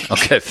make.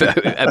 Okay,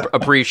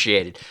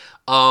 appreciated.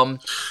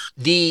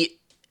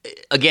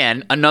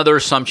 Again, another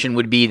assumption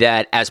would be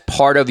that as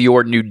part of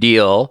your new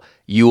deal,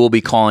 you will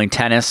be calling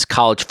tennis,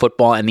 college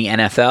football, and the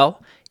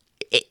NFL.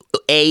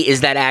 A,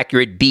 is that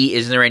accurate? B,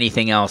 is there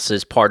anything else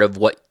as part of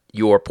what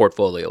your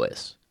portfolio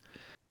is?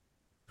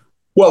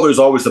 Well, there's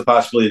always the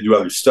possibility to do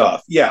other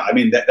stuff. Yeah, I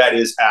mean, that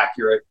is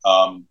accurate.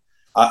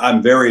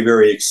 I'm very,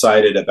 very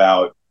excited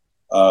about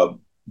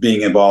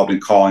being involved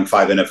in calling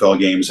 5 NFL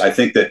games. I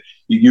think that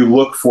you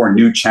look for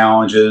new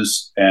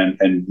challenges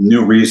and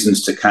new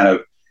reasons to kind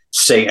of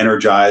stay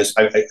energized.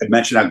 I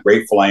mentioned how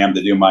grateful I am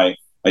to do my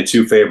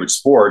two favorite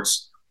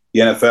sports.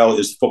 The NFL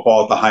is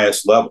football at the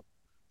highest level.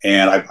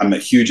 And I'm a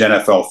huge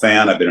NFL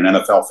fan. I've been an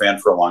NFL fan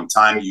for a long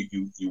time.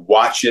 You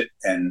watch it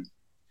and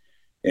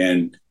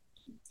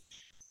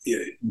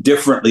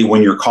differently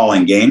when you're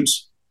calling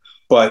games.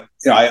 But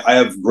I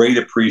have great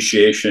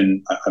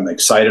appreciation. I'm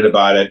excited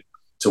about it.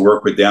 To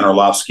work with Dan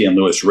Orlovsky and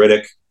Louis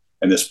Riddick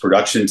and this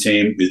production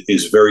team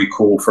is very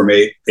cool for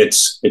me.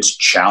 It's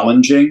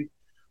challenging,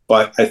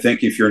 but I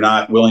think if you're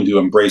not willing to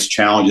embrace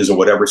challenges at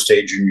whatever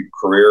stage in your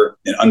career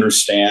and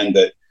understand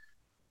that,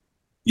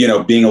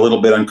 being a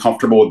little bit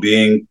uncomfortable with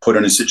being put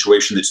in a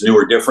situation that's new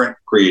or different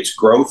creates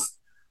growth,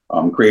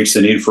 creates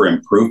the need for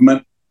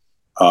improvement.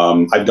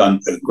 I've done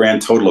a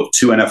grand total of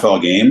 2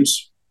 NFL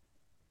games,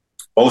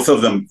 both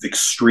of them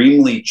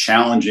extremely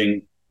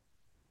challenging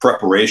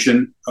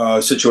preparation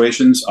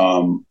situations.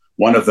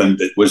 One of them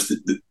that was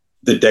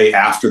the day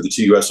after the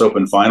 2 U.S.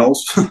 Open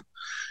finals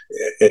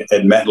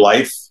at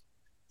MetLife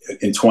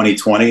in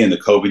 2020 in the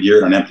COVID year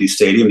at an empty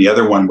stadium. The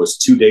other one was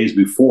 2 days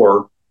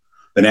before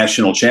the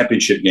national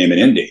championship game in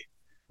Indy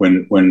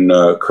when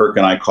Kirk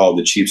and I called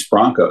the Chiefs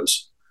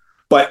Broncos.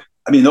 But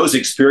I mean, those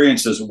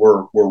experiences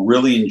were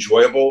really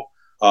enjoyable.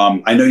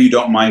 I know you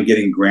don't mind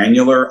getting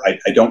granular.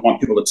 I don't want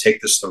people to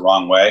take this the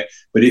wrong way,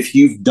 but if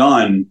you've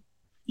done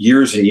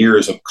years and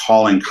years of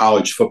calling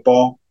college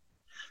football,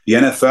 the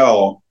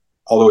NFL,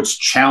 although it's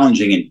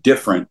challenging and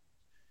different,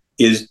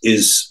 is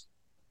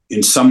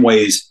in some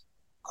ways,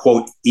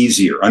 quote,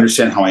 easier.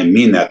 Understand how I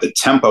mean that. The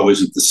tempo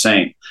isn't the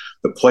same.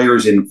 The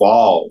players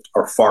involved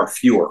are far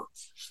fewer.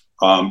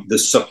 The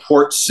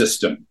support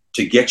system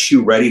to get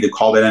you ready to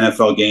call that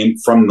NFL game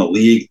from the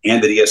league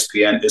and at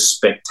ESPN is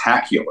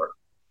spectacular.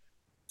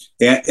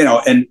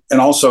 And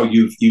also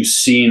you've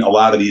seen a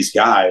lot of these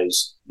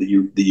guys that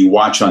you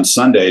watch on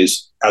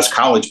Sundays as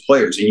college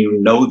players, and you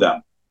know them.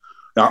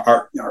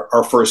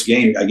 Our first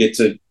game, I get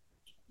to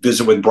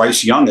visit with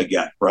Bryce Young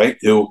again, right?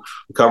 Who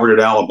covered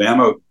at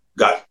Alabama,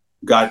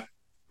 got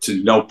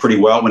to know pretty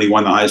well when he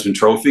won the Heisman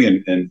Trophy,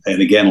 and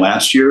again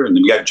last year. And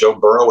then we got Joe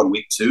Burrow in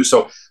week 2.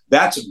 So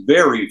that's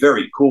very,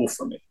 very cool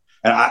for me.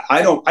 And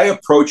I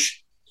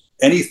approach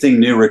anything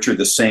new, Richard,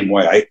 the same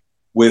way.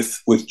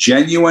 With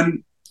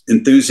genuine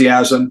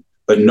enthusiasm,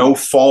 but no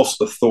false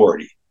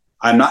authority.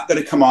 I'm not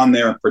going to come on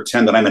there and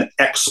pretend that I'm an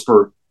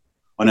expert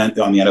on the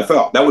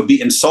NFL. That would be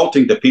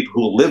insulting to people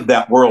who live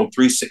that world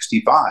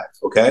 365.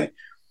 Okay.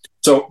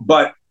 So,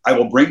 but I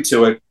will bring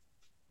to it,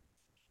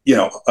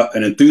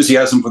 an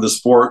enthusiasm for the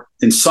sport.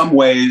 In some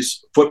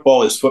ways,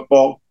 football is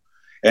football.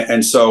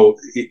 And so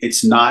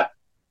it's not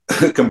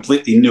a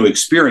completely new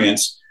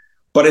experience,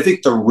 but I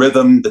think the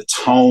rhythm, the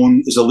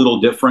tone is a little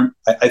different.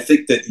 I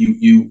think that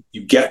you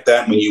get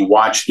that when you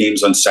watch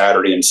games on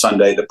Saturday and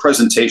Sunday. The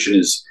presentation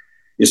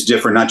is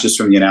different, not just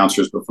from the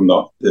announcers, but from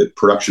the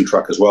production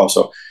truck as well.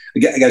 So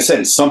like I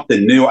said, it's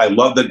something new. I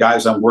love the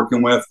guys I'm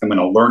working with. I'm going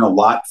to learn a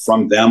lot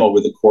from them over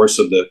the course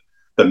of the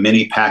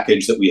mini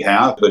package that we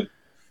have, but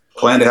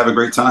plan to have a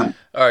great time.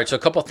 All right, so a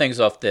couple things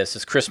off this.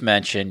 As Chris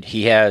mentioned,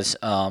 he has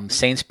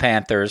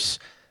Saints-Panthers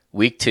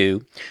week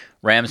 2,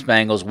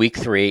 Rams-Bengals week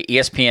 3.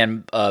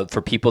 ESPN,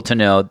 for people to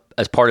know,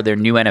 as part of their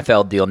new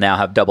NFL deal, now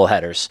have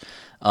doubleheaders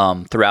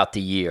throughout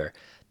the year.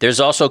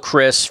 There's also,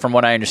 Chris, from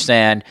what I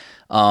understand,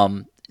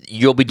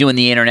 you'll be doing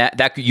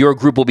your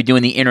group will be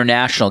doing the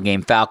international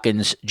game,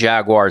 Falcons,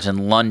 Jaguars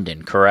in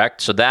London,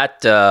 correct? So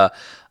that,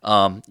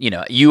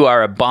 you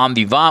are a bon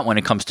vivant when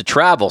it comes to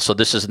travel. So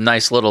this is a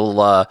nice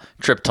little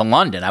trip to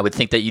London. I would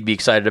think that you'd be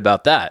excited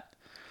about that.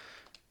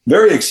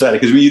 Very excited,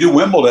 because when you do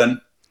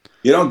Wimbledon,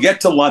 you don't get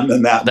to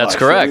London that much. That's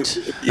correct.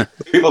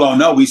 People don't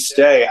know we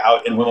stay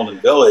out in Wimbledon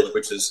Village,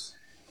 which is,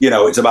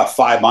 it's about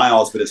 5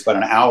 miles, but it's about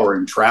an hour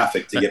in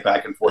traffic to get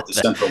back and forth to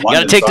central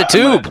London. You got to take the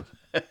tube.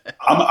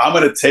 I'm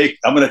going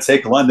to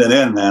take London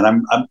in,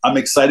 man. I'm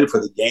excited for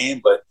the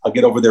game, but I'll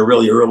get over there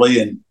really early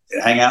and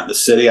hang out in the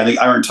city. I think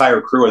our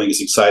entire crew,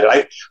 is excited.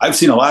 I've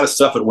seen a lot of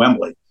stuff at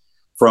Wembley,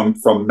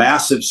 from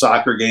massive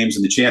soccer games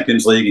in the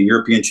Champions League and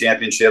European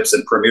Championships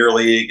and Premier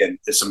League, and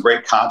there's some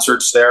great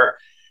concerts there.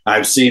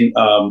 I've seen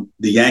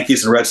the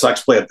Yankees and Red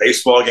Sox play a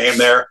baseball game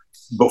there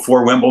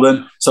before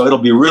Wimbledon. So it'll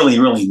be really,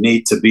 really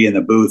neat to be in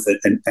the booth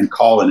and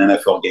call an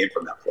NFL game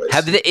from that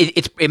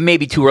place. It may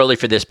be too early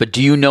for this, but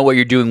do you know what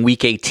you're doing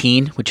week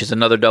 18, which is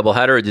another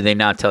doubleheader, or do they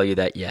not tell you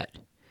that yet?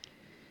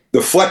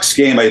 The flex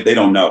game, they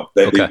don't know.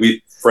 Okay.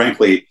 We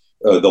frankly,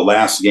 the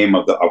last game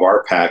of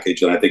our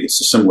package, and I think it's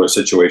a similar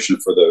situation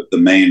for the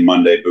main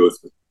Monday booth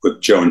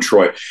with Joe and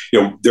Troy.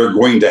 They're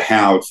going to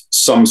have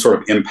some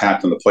sort of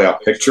impact on the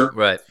playoff picture.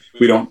 Right.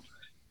 We don't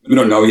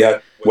know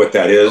yet what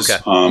that is.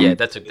 Okay. Yeah,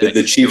 that's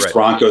the Chiefs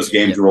Broncos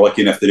games. We were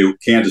lucky enough to do.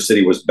 Kansas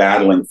City was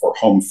battling for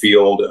home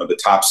field, the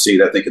top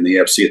seed, I think, in the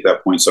AFC at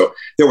that point. So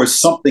there was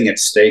something at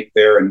stake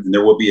there, and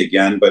there will be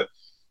again. But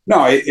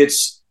no,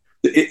 it's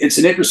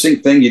an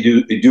interesting thing.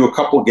 You do a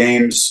couple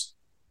games,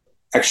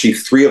 actually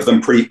 3 of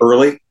them pretty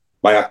early.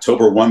 By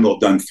October 1, they'll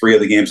have done 3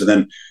 of the games,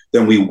 and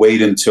then we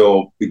wait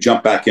until we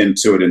jump back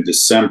into it in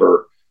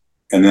December,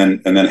 and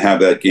then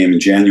have that game in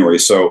January.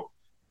 So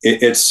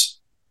it's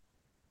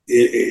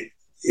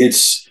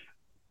it's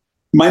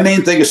my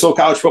main thing is still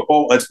college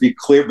football. Let's be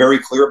clear, very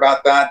clear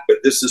about that. But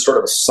this is sort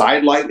of a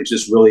sidelight. It's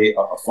just really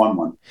a fun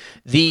one.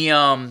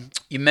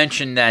 You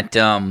mentioned that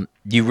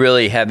you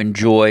really have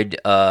enjoyed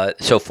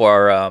so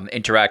far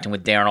interacting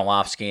with Darren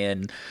Orlovsky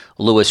and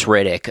Louis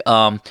Riddick.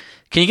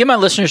 Can you give my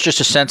listeners just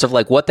a sense of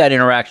like what that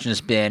interaction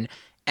has been?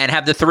 And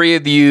have the three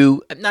of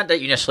you, not that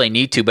you necessarily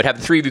need to, but have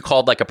the three of you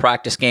called like a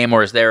practice game,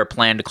 or is there a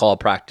plan to call a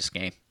practice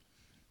game?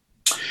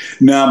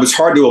 No, it's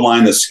hard to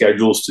align the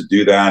schedules to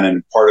do that.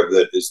 And part of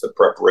it is the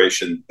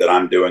preparation that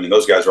I'm doing. And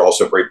those guys are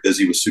also very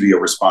busy with studio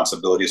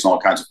responsibilities and all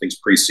kinds of things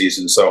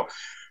preseason. So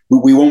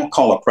we won't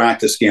call a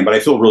practice game, but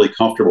I feel really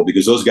comfortable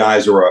because those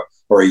guys are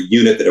a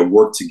unit that have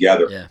worked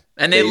together. Yeah.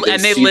 And they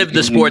live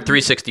the sport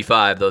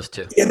 365, those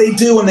two. Yeah, they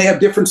do. And they have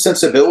different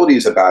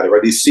sensibilities about it,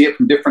 right? They see it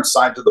from different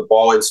sides of the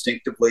ball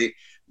instinctively.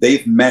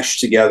 They've meshed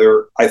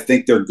together. I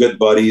think they're good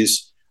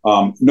buddies.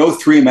 No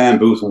three-man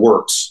booth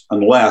works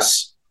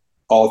unless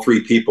all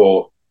three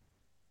people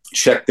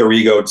check their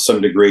ego to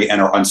some degree and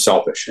are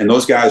unselfish. And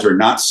those guys are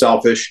not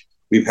selfish.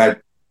 We've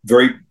had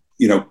very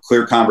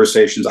clear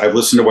conversations. I've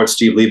listened to what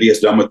Steve Levy has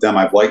done with them.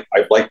 I've liked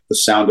the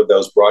sound of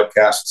those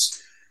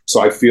broadcasts. So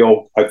I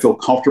feel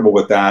comfortable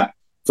with that.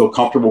 Feel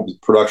comfortable with the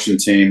production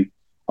team.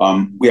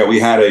 We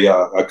had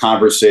a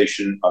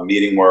conversation, a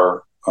meeting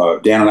where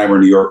Dan and I were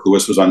in New York.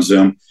 Louis was on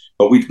Zoom,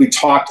 but we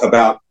talked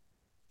about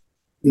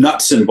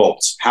nuts and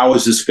bolts. How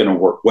is this going to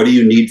work? What do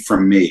you need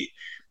from me?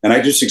 And I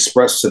just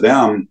expressed to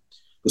them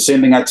the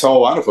same thing I tell a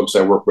lot of folks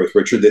I work with,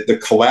 Richard, that the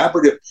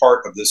collaborative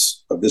part of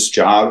this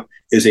job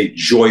is a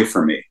joy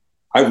for me.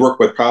 I've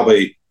worked with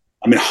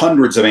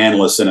hundreds of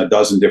analysts in a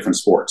dozen different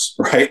sports,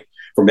 right?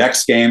 From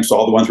X Games to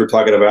all the ones we're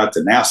talking about,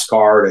 to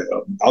NASCAR,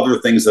 to other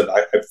things that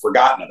I've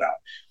forgotten about.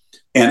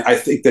 And I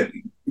think that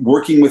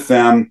working with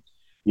them,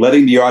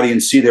 letting the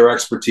audience see their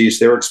expertise,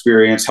 their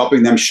experience,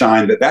 helping them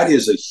shine, that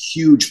is a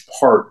huge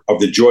part of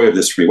the joy of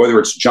this for me, whether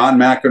it's John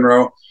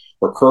McEnroe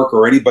or Kirk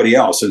or anybody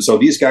else. And so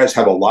these guys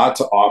have a lot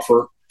to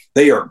offer.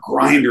 They are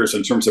grinders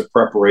in terms of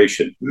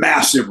preparation,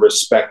 massive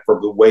respect for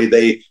the way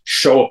they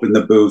show up in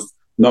the booth,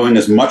 knowing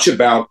as much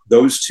about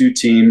those two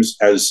teams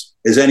as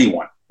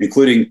anyone,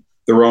 including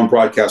their own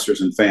broadcasters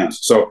and fans.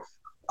 So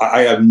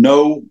I have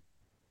no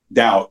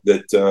doubt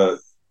that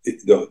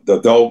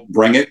they'll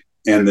bring it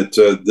and that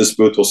this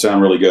booth will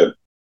sound really good.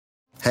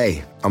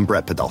 Hey, I'm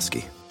Brett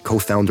Podolsky,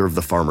 co-founder of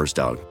The Farmer's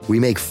Dog. We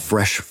make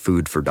fresh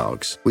food for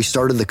dogs. We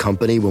started the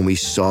company when we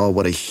saw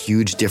what a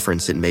huge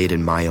difference it made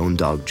in my own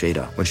dog,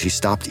 Jada, when she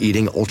stopped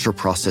eating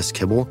ultra-processed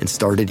kibble and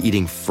started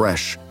eating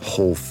fresh,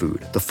 whole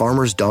food. The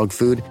Farmer's Dog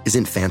food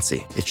isn't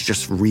fancy. It's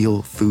just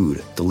real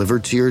food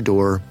delivered to your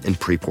door in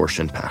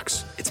pre-portioned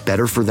packs. It's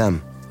better for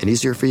them and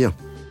easier for you.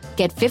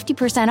 Get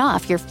 50%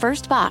 off your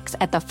first box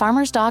at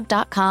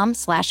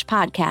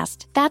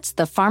thefarmersdog.com/podcast. That's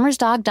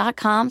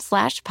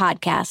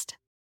thefarmersdog.com/podcast.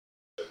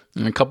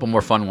 And a couple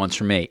more fun ones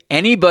for me.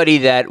 Anybody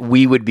that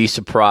we would be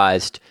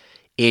surprised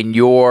in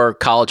your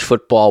college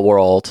football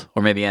world,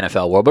 or maybe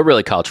NFL world, but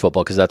really college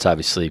football, because that's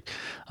obviously,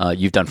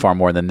 you've done far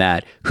more than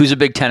that, who's a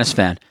big tennis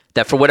fan,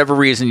 that for whatever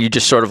reason you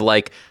just sort of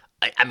like,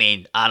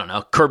 I don't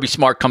know, Kirby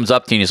Smart comes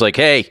up to you and he's like,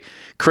 hey,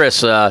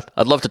 Chris,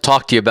 I'd love to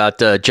talk to you about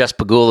Jess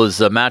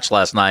Pegula's match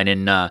last night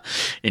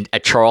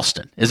at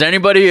Charleston. Is there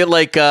anybody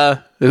like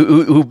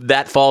who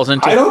that falls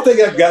into? I don't think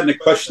I've gotten a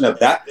question of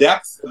that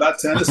depth about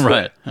tennis.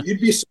 Right.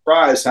 You'd be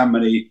surprised how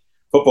many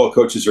football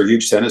coaches are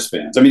huge tennis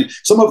fans. I mean,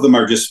 some of them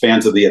are just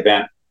fans of the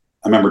event.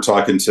 I remember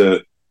talking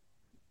to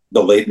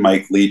the late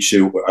Mike Leach,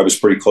 who I was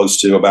pretty close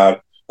to,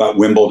 about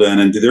Wimbledon,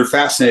 and they're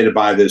fascinated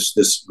by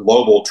this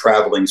global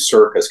traveling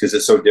circus because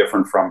it's so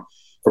different from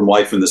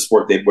life in the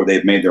sport where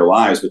they've made their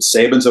lives. But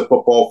Saban's a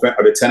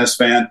tennis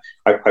fan.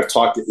 I've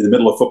talked in the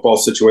middle of football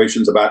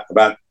situations about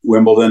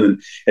Wimbledon,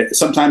 and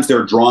sometimes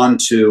they're drawn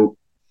to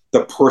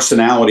the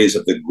personalities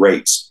of the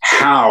greats.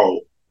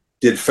 How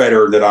did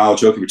Federer, Nadal,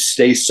 Djokovic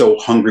stay so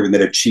hungry when they'd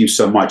achieved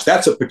so much?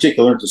 That's a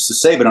particular interest to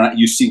Saban, and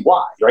you see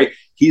why, right?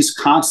 He's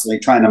constantly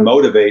trying to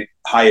motivate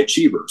high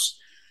achievers.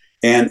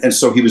 And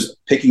so he was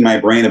picking my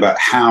brain about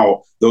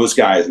how those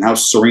guys and how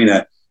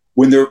Serena,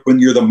 when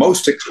you're the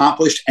most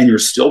accomplished and you're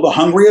still the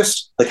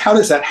hungriest, like how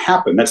does that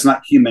happen? That's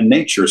not human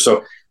nature.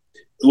 So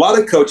a lot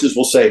of coaches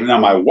will say, now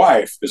my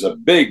wife is a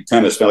big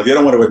tennis fan. Like, they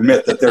don't want to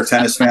admit that they're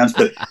tennis fans,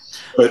 but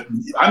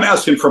I'm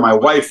asking for my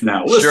wife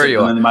now. Listen, sure you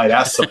are. And then they might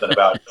ask something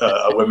about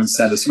a women's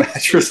tennis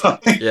match or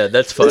something. Yeah,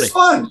 that's funny. It's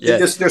fun. Yeah.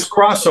 There's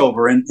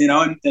crossover, and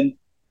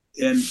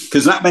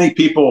because not many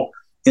people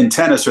in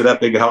tennis are that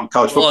big of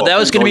college football. Well, that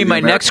was going to be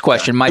my next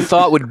question. My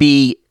thought would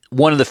be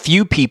one of the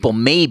few people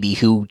maybe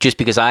who, just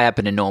because I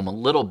happen to know him a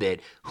little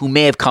bit, who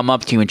may have come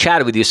up to you and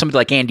chatted with you, somebody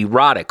like Andy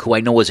Roddick, who I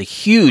know was a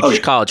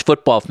huge college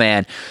football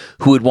fan,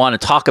 who would want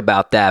to talk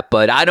about that.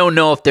 But I don't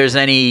know if there's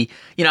any,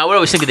 I would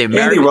always think of the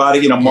American.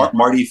 Andy Roddick,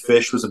 Marty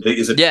Fish was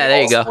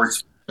there you go.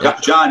 Sports.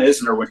 John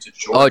Isner went to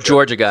Georgia. Oh,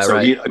 Georgia guy, so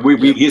right.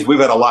 We've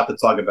had a lot to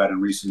talk about in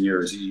recent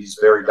years. He's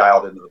very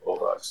dialed into the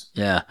Bulldogs.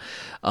 Yeah.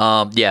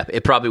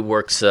 It probably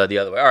works the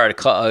other way. All right,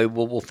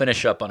 we'll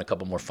finish up on a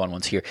couple more fun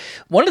ones here.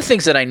 One of the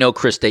things that I know,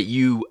 Chris, that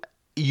you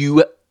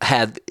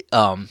have,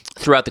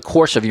 throughout the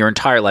course of your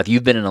entire life,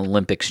 you've been an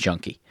Olympics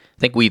junkie. I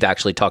think we've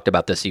actually talked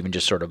about this even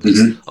just sort of,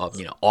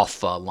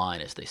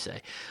 offline, as they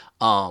say.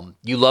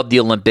 You love the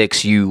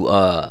Olympics.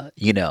 You're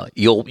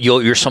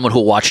someone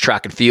who'll watch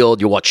track and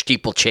field. You'll watch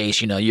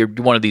steeplechase. You're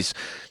one of these,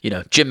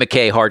 Jim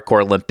McKay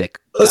hardcore Olympic.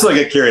 Let's not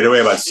get carried away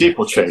about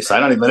steeplechase.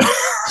 I don't even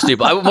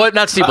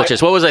not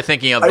steeplechase. What was I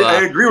thinking of?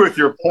 I agree with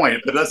your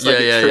point, but that's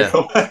yeah.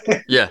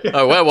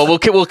 Oh, well,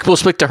 we'll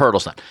stick to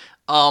hurdles then.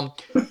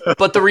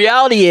 But the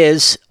reality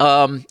is,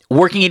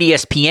 working at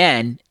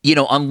ESPN,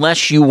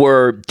 unless you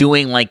were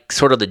doing like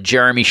sort of the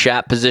Jeremy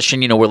Schaap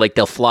position, where like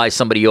they'll fly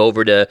somebody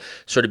over to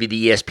sort of be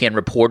the ESPN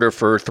reporter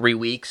for 3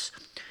 weeks,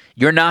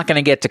 you're not going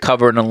to get to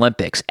cover an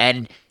Olympics.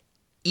 And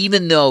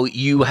even though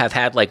you have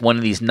had like one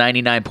of these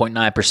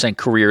 99.9%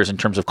 careers in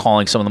terms of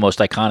calling some of the most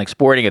iconic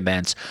sporting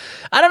events,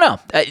 I don't know.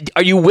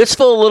 Are you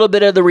wistful a little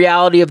bit of the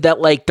reality of that?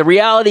 Like, the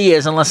reality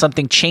is, unless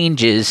something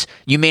changes,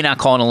 you may not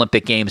call an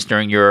Olympic Games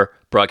during your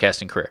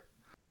broadcasting career.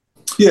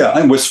 Yeah,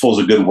 I'm wistful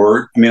is a good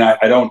word. I mean,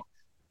 I don't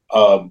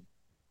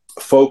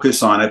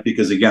focus on it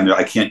because, again,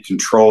 I can't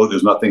control it.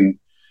 There's nothing,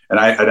 and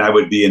I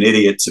would be an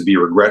idiot to be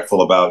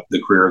regretful about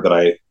the career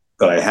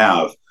that I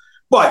have.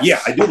 But yeah,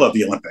 I do love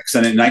the Olympics.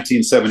 And in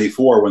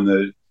 1974,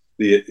 when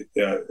the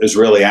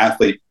Israeli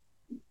athlete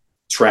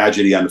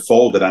tragedy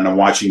unfolded, and I'm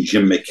watching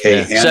Jim McKay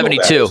handle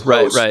 72,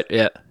 that. Right,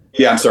 yeah.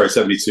 Yeah, I'm sorry,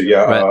 72.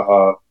 Yeah,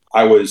 right.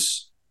 I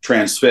was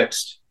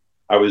transfixed.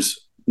 I was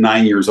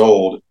 9 years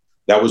old.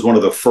 That was one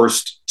of the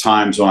first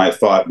times when I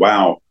thought,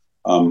 wow,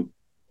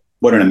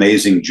 what an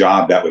amazing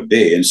job that would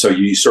be. And so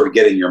you sort of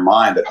get in your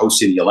mind that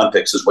hosting the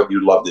Olympics is what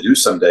you'd love to do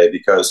someday,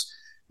 because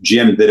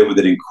Jim did it with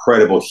an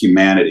incredible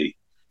humanity.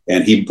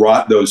 And he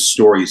brought those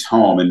stories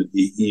home, and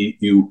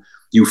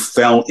you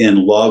fell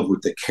in love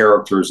with the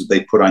characters that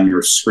they put on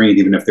your screen,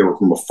 even if they were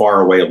from a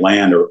faraway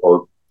land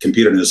or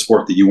competed in a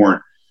sport that you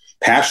weren't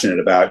passionate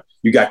about.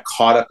 You got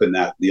caught up in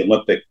the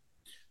Olympic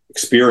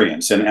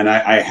experience. And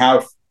I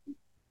have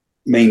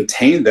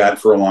maintained that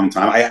for a long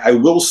time. I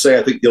will say,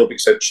 I think the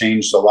Olympics have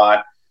changed a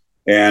lot,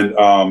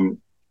 and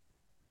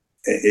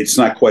it's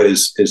not quite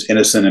as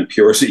innocent and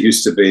pure as it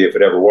used to be, if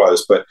it ever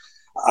was. But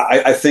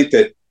I think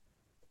that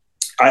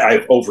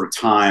I've over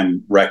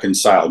time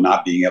reconciled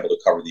not being able to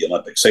cover the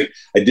Olympics.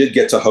 I did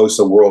get to host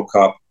a World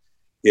Cup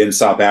in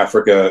South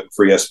Africa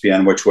for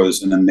ESPN, which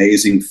was an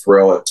amazing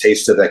thrill. A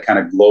taste of that kind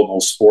of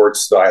global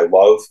sports that I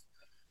love.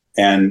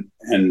 And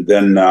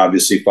then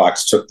obviously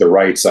Fox took the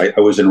rights. I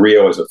was in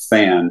Rio as a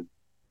fan,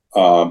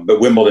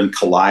 but Wimbledon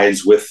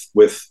collides with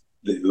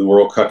the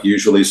World Cup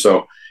usually,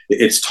 so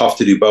it's tough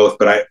to do both.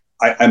 But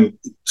I'm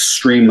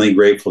extremely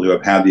grateful to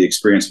have had the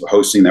experience of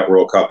hosting that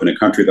World Cup in a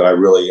country that I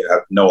really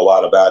know a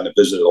lot about and have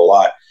visited a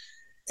lot,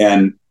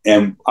 and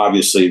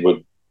obviously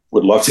would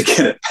love to get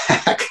it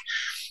back.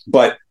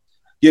 But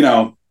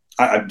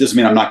I doesn't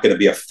mean I'm not going to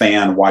be a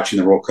fan watching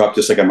the World Cup,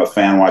 just like I'm a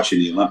fan watching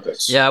the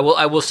Olympics. Yeah, well,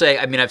 I will say,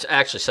 I mean, I've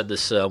actually said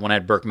this when I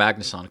had Burke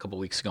Magnus on a couple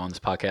of weeks ago on this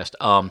podcast.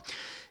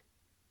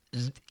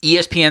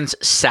 ESPN's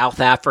South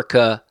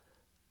Africa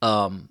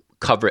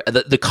coverage,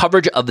 the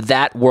coverage of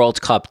that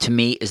World Cup, to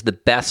me, is the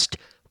best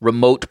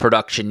remote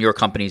production your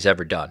company's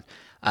ever done.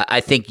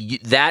 I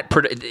think that,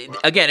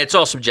 again, it's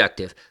all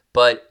subjective,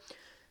 but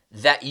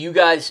that you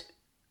guys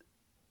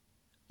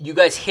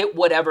hit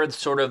whatever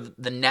sort of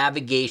the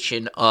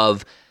navigation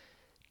of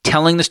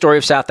telling the story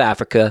of South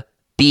Africa,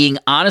 being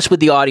honest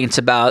with the audience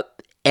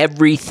about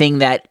everything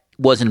that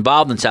was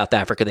involved in South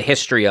Africa, the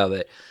history of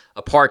it,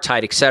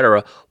 apartheid,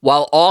 etc.,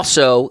 while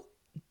also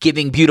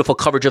giving beautiful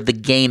coverage of the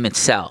game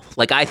itself.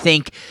 Like, I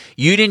think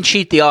you didn't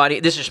cheat the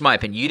audience. This is just my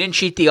opinion. You didn't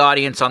cheat the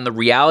audience on the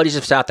realities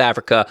of South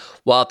Africa,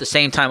 while at the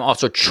same time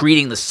also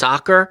treating the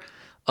soccer,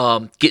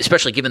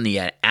 especially given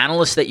the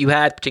analysts that you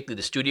had, particularly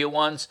the studio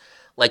ones,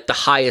 like the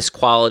highest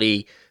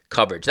quality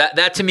coverage.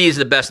 That to me is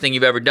the best thing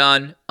you've ever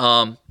done.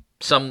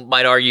 Some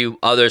might argue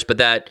others, but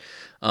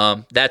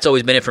that's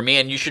always been it for me.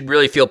 And you should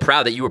really feel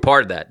proud that you were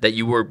part of that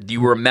you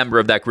were a member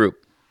of that group.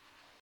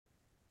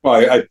 Well,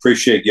 I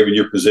appreciate, given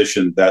your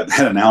position, that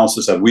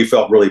analysis of, we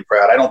felt really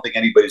proud. I don't think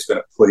anybody's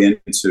going to put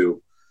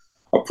into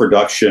a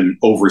production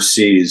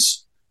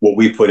overseas what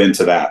we put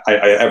into that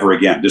ever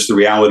again. Just the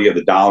reality of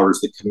the dollars,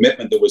 the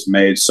commitment that was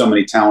made, so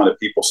many talented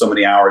people, so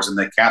many hours, and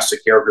the cast of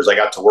characters I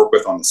got to work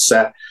with on the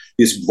set,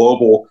 these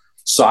global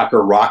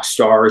soccer rock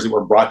stars that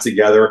were brought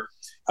together.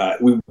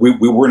 We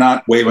were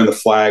not waving the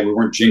flag. We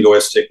weren't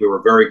jingoistic. We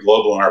were very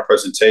global in our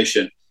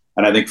presentation,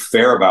 and I think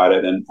fair about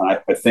it. And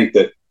I think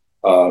that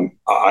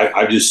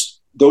I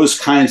just, those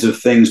kinds of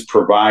things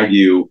provide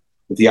you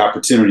with the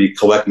opportunity to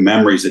collect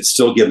memories that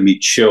still give me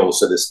chills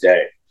to this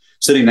day.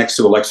 Sitting next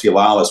to Alexi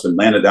Lalas when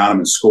Landon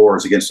Donovan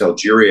scores against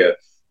Algeria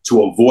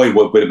to avoid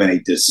what would have been a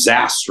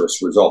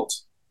disastrous result.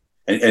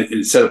 And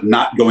instead of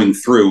not going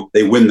through,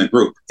 they win the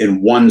group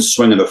in one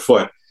swing of the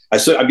foot.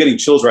 I'm getting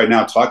chills right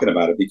now talking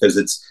about it, because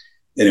it's,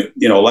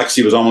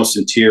 Alexi was almost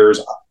in tears.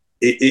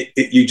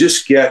 You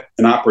just get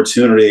an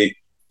opportunity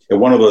at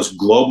one of those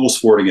global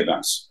sporting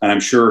events. And I'm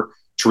sure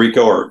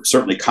Tirico, or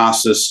certainly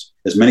Costas,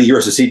 as many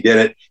years as he did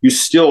it, you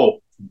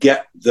still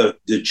get the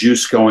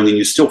juice going, and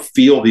you still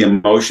feel the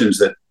emotions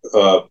that,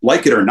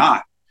 like it or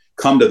not,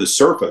 come to the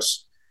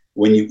surface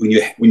when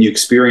you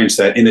experience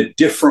that in a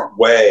different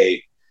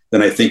way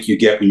than I think you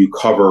get when you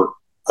cover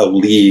a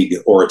league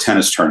or a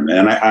tennis tournament.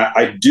 And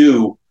I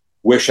do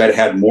wish I'd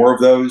had more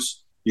of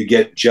those. You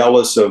get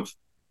jealous of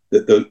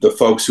the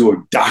folks who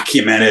have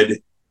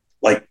documented,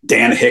 like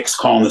Dan Hicks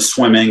calling the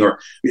swimming, or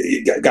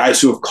guys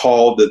who have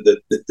called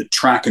the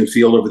track and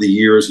field over the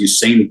years,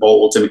 Usain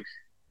Bolt. I mean,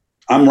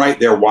 I'm right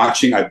there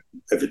watching. I've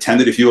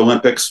attended a few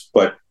Olympics,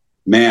 but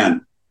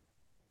man,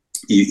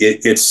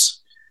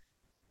 it's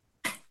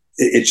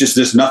just,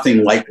 there's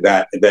nothing like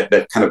that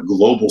kind of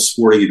global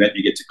sporting event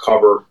you get to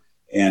cover.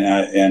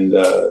 And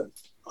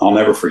I'll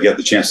never forget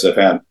the chances I've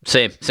had.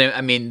 Same.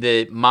 I mean,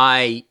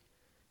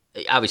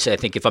 obviously, I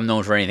think if I'm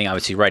known for anything,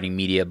 obviously writing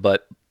media,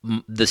 but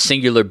the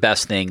singular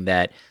best thing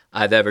that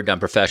I've ever done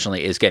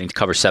professionally is getting to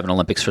cover 7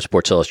 Olympics for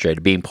Sports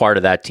Illustrated. Being part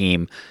of that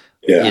team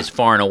is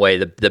far and away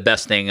the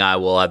best thing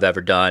I've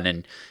ever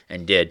done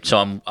and did. So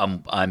I'm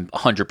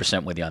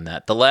 100% with you on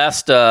that. The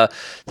last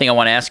thing I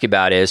want to ask you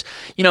about is,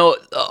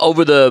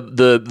 over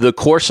the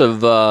course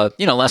of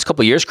last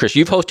couple of years, Chris,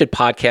 you've hosted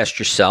podcasts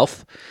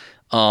yourself,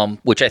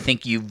 which I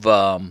think you've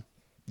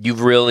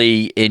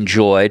really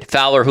enjoyed.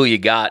 Fowler, Who You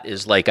Got,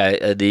 is like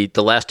the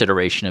last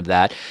iteration of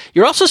that.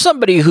 You're also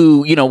somebody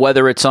who,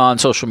 whether it's on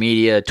social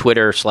media,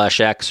 Twitter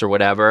 /X or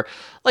whatever,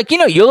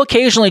 you'll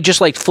occasionally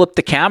just flip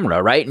the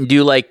camera, right? And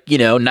do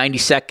 90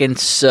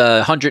 seconds,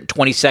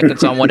 120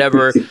 seconds on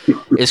whatever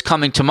is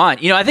coming to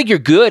mind. I think you're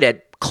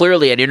good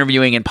clearly at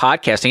interviewing and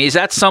podcasting. Is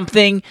that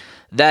something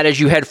that as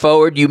you head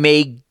forward, you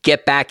may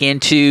get back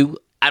into?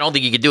 I don't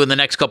think you could do it in the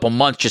next couple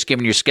months, just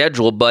given your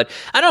schedule. But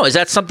I don't know, is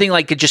that something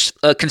just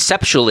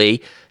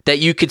conceptually that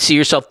you could see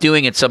yourself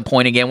doing at some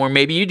point again, where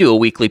maybe you do a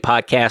weekly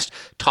podcast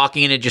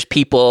talking to just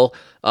people,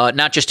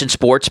 not just in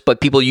sports, but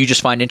people you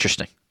just find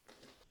interesting?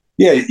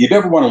 Yeah, you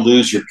never want to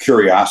lose your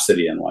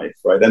curiosity in life,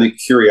 right? I think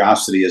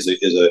curiosity is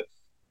a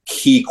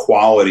key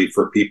quality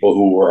for people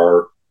who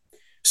are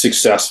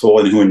successful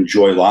and who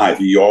enjoy life.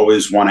 You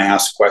always want to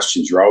ask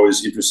questions. You're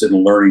always interested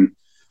in learning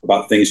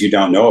about things you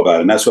don't know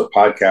about. And that's what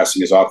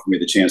podcasting has offered me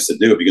the chance to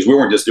do, because we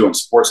weren't just doing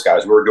sports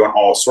guys. We were doing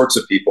all sorts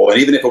of people. And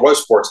even if it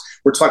was sports,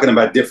 we're talking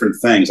about different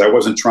things. I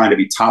wasn't trying to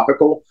be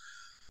topical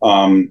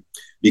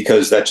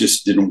because that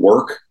just didn't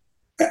work.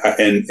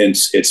 And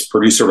it's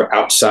produced sort of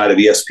outside of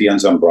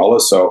ESPN's umbrella.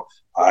 So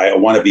I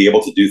want to be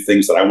able to do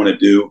things that I want to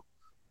do.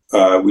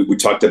 We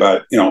talked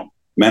about,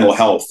 mental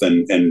health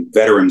and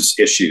veterans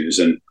issues,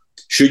 and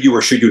should you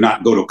or should you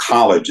not go to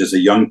college as a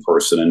young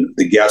person, and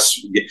the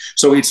guests.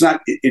 So it's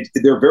not,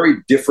 they're very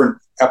different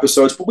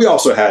episodes, but we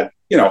also had,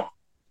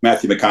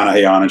 Matthew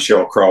McConaughey on and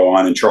Sheryl Crow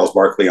on and Charles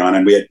Barkley on,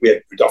 and we had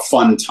a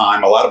fun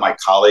time. A lot of my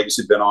colleagues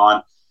had been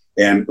on,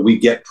 and we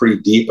get pretty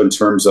deep in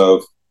terms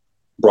of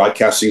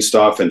broadcasting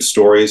stuff and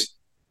stories.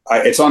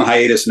 It's on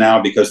hiatus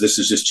now because this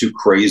is just too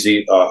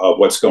crazy of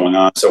what's going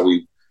on. So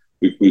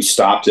we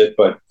stopped it.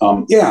 But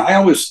I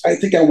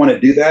think I want to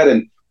do that.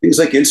 And things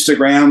like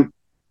Instagram,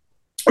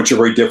 which are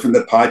very different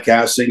than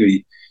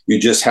podcasting. You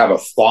just have a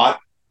thought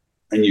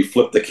and you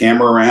flip the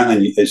camera around,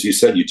 and as you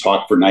said, you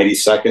talk for 90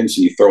 seconds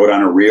and you throw it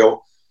on a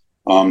reel.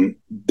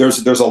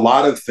 There's a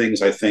lot of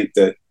things I think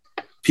that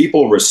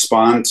people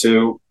respond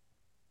to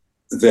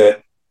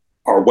that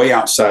are way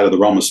outside of the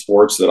realm of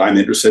sports that I'm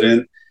interested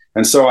in.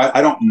 And so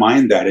I don't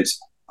mind that.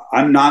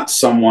 I'm not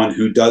someone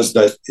who does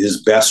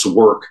his best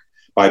work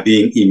by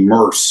being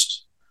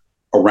immersed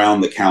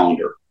around the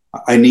calendar.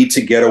 I need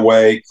to get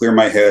away, clear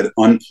my head,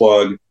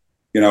 unplug.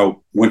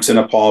 Went to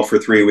Nepal for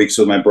 3 weeks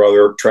with my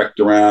brother, trekked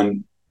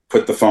around,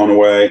 put the phone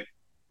away,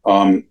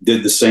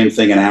 did the same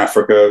thing in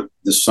Africa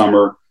this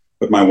summer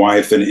with my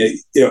wife. And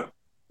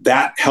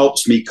that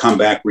helps me come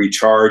back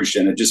recharged,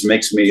 and it just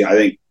makes me, I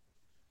think,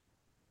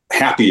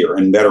 happier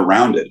and better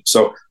rounded.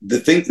 So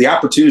the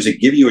opportunities to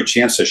give you a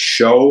chance to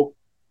show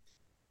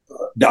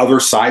the other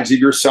sides of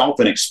yourself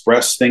and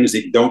express things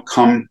that don't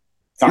come.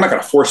 I'm not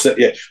going to force that.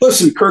 Yeah.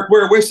 Listen, Kirk,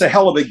 we're a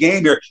hell of a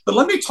game here, but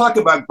let me talk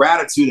about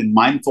gratitude and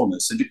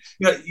mindfulness. And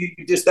you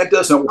just, that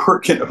doesn't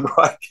work in a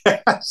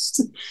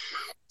broadcast.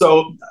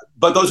 So,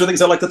 but those are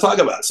things I like to talk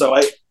about. So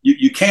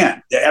you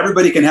can.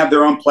 Everybody can have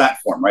their own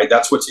platform, right?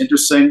 That's what's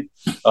interesting.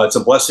 It's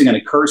a blessing and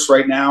a curse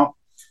right now.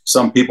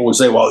 Some people would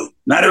say, well,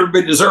 not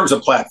everybody deserves a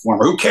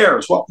platform, or who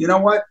cares? Well, you know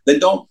what? Then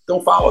don't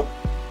follow them.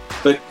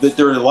 But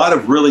there are a lot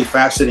of really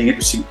fascinating,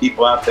 interesting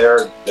people out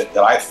there that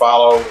I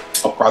follow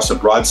across a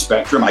broad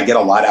spectrum. I get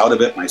a lot out of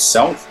it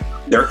myself,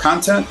 their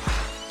content.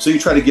 So you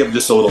try to give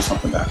just a little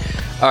something back.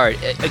 All right.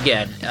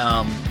 Again,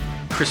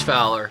 Chris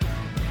Fowler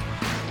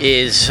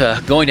is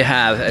going to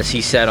have, as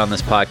he said on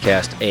this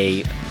podcast,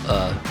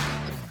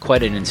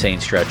 quite an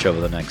insane stretch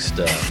over the next,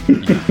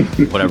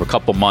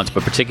 couple months,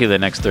 but particularly the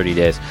next 30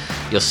 days.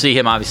 You'll see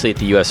him obviously at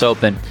the U.S.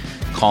 Open,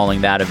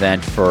 calling that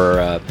event for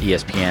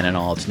ESPN and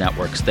all its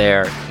networks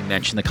there. He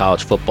mentioned the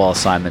college football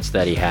assignments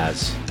that he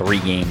has, 3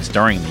 games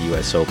during the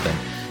U.S. Open.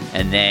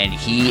 And then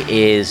he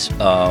is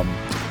the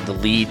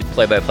lead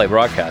play-by-play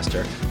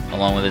broadcaster,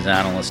 along with his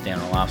analysts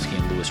Dan Orlovsky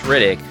and Louis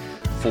Riddick,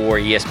 for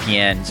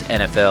ESPN's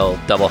NFL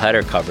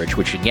doubleheader coverage,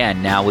 which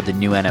again, now with the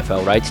new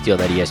NFL rights deal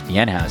that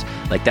ESPN has,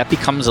 like that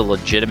becomes a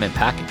legitimate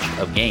package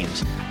of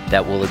games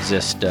that will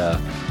exist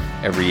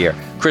every year.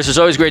 Chris, it's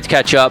always great to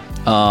catch up.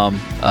 I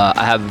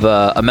have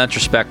immense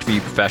respect for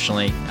you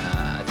professionally,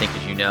 I think,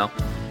 as you know,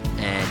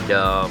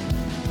 and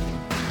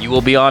you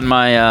will be on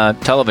my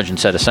television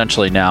set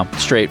essentially now,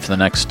 straight for the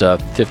next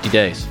 50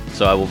 days.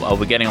 So I'll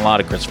be getting a lot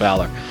of Chris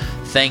Fowler.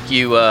 Thank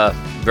you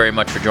very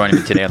much for joining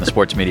me today on the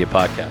Sports Media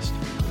Podcast.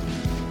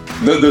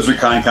 Those are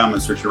kind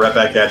comments, Richard. Right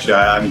back at you.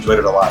 I've enjoyed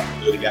it a lot.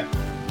 We'll do it again.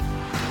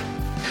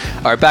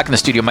 All right, back in the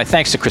studio. My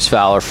thanks to Chris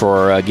Fowler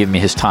for giving me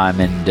his time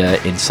and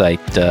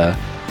insight. I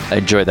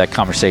enjoyed that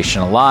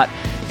conversation a lot.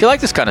 If you like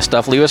this kind of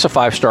stuff, leave us a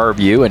 5-star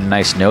review and a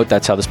nice note.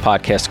 That's how this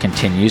podcast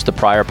continues. The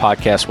prior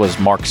podcast was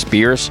Mark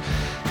Spears,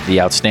 the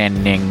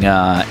outstanding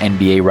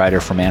NBA writer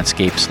for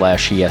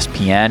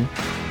Manscaped/ESPN.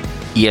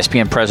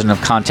 ESPN president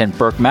of content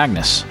Burke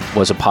Magnus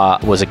was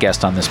a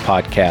guest on this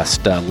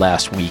podcast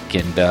last week,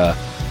 and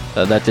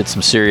that did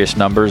some serious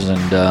numbers,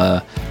 and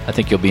I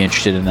think you'll be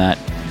interested in that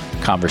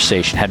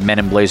conversation. Had Men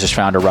in Blazers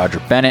founder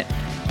Roger Bennett,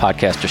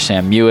 podcaster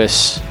Sam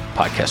Mewis,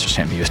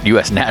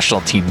 U.S.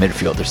 national team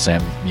midfielder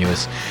Sam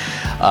Mewis,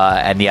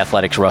 and the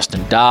Athletics'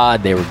 Rustin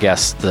Dodd. They were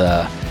guests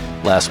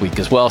last week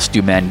as well.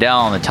 Stu Mandel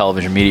on the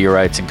television media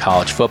rights in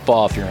college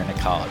football, if you're into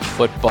college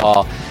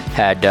football.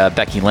 Had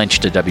Becky Lynch,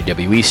 the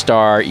WWE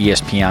star,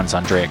 ESPN's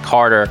Andrea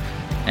Carter,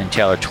 and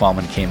Taylor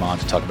Twellman came on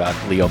to talk about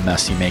Leo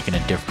Messi making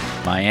a difference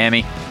in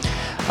Miami.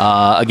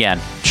 Again,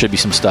 should be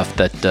some stuff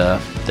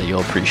that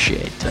you'll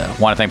appreciate.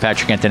 Want to thank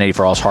Patrick Antonetti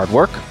for all his hard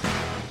work.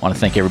 Want to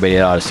thank everybody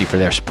at Odyssey for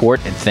their support,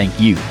 and thank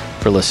you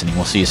for listening.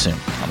 We'll see you soon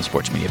on the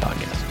Sports Media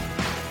Podcast.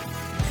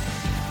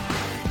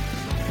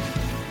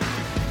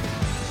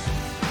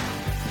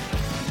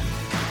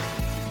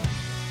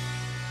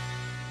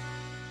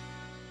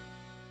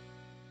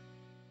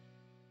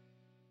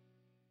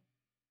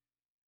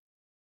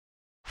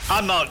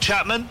 I'm Mark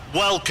Chapman.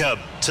 Welcome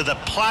to the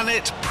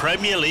Planet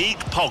Premier League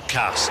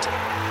podcast.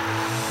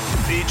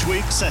 Each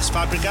week, Cesc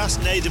Fabregas,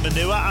 Nader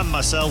Manua and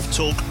myself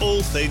talk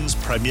all things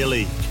Premier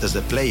League. As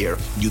a player,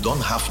 you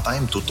don't have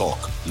time to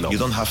talk. No. You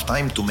don't have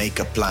time to make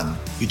a plan.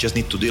 You just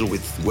need to deal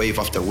with wave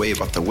after wave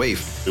after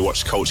wave. We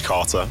watched Coach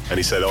Carter, and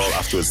he said,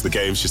 afterwards, the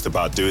game's just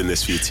about doing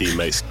this for your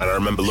teammates. And I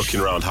remember looking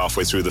around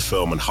halfway through the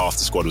film, and half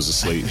the squad was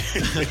asleep.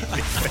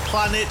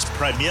 Planet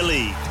Premier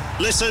League.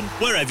 Listen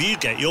wherever you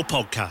get your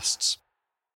podcasts.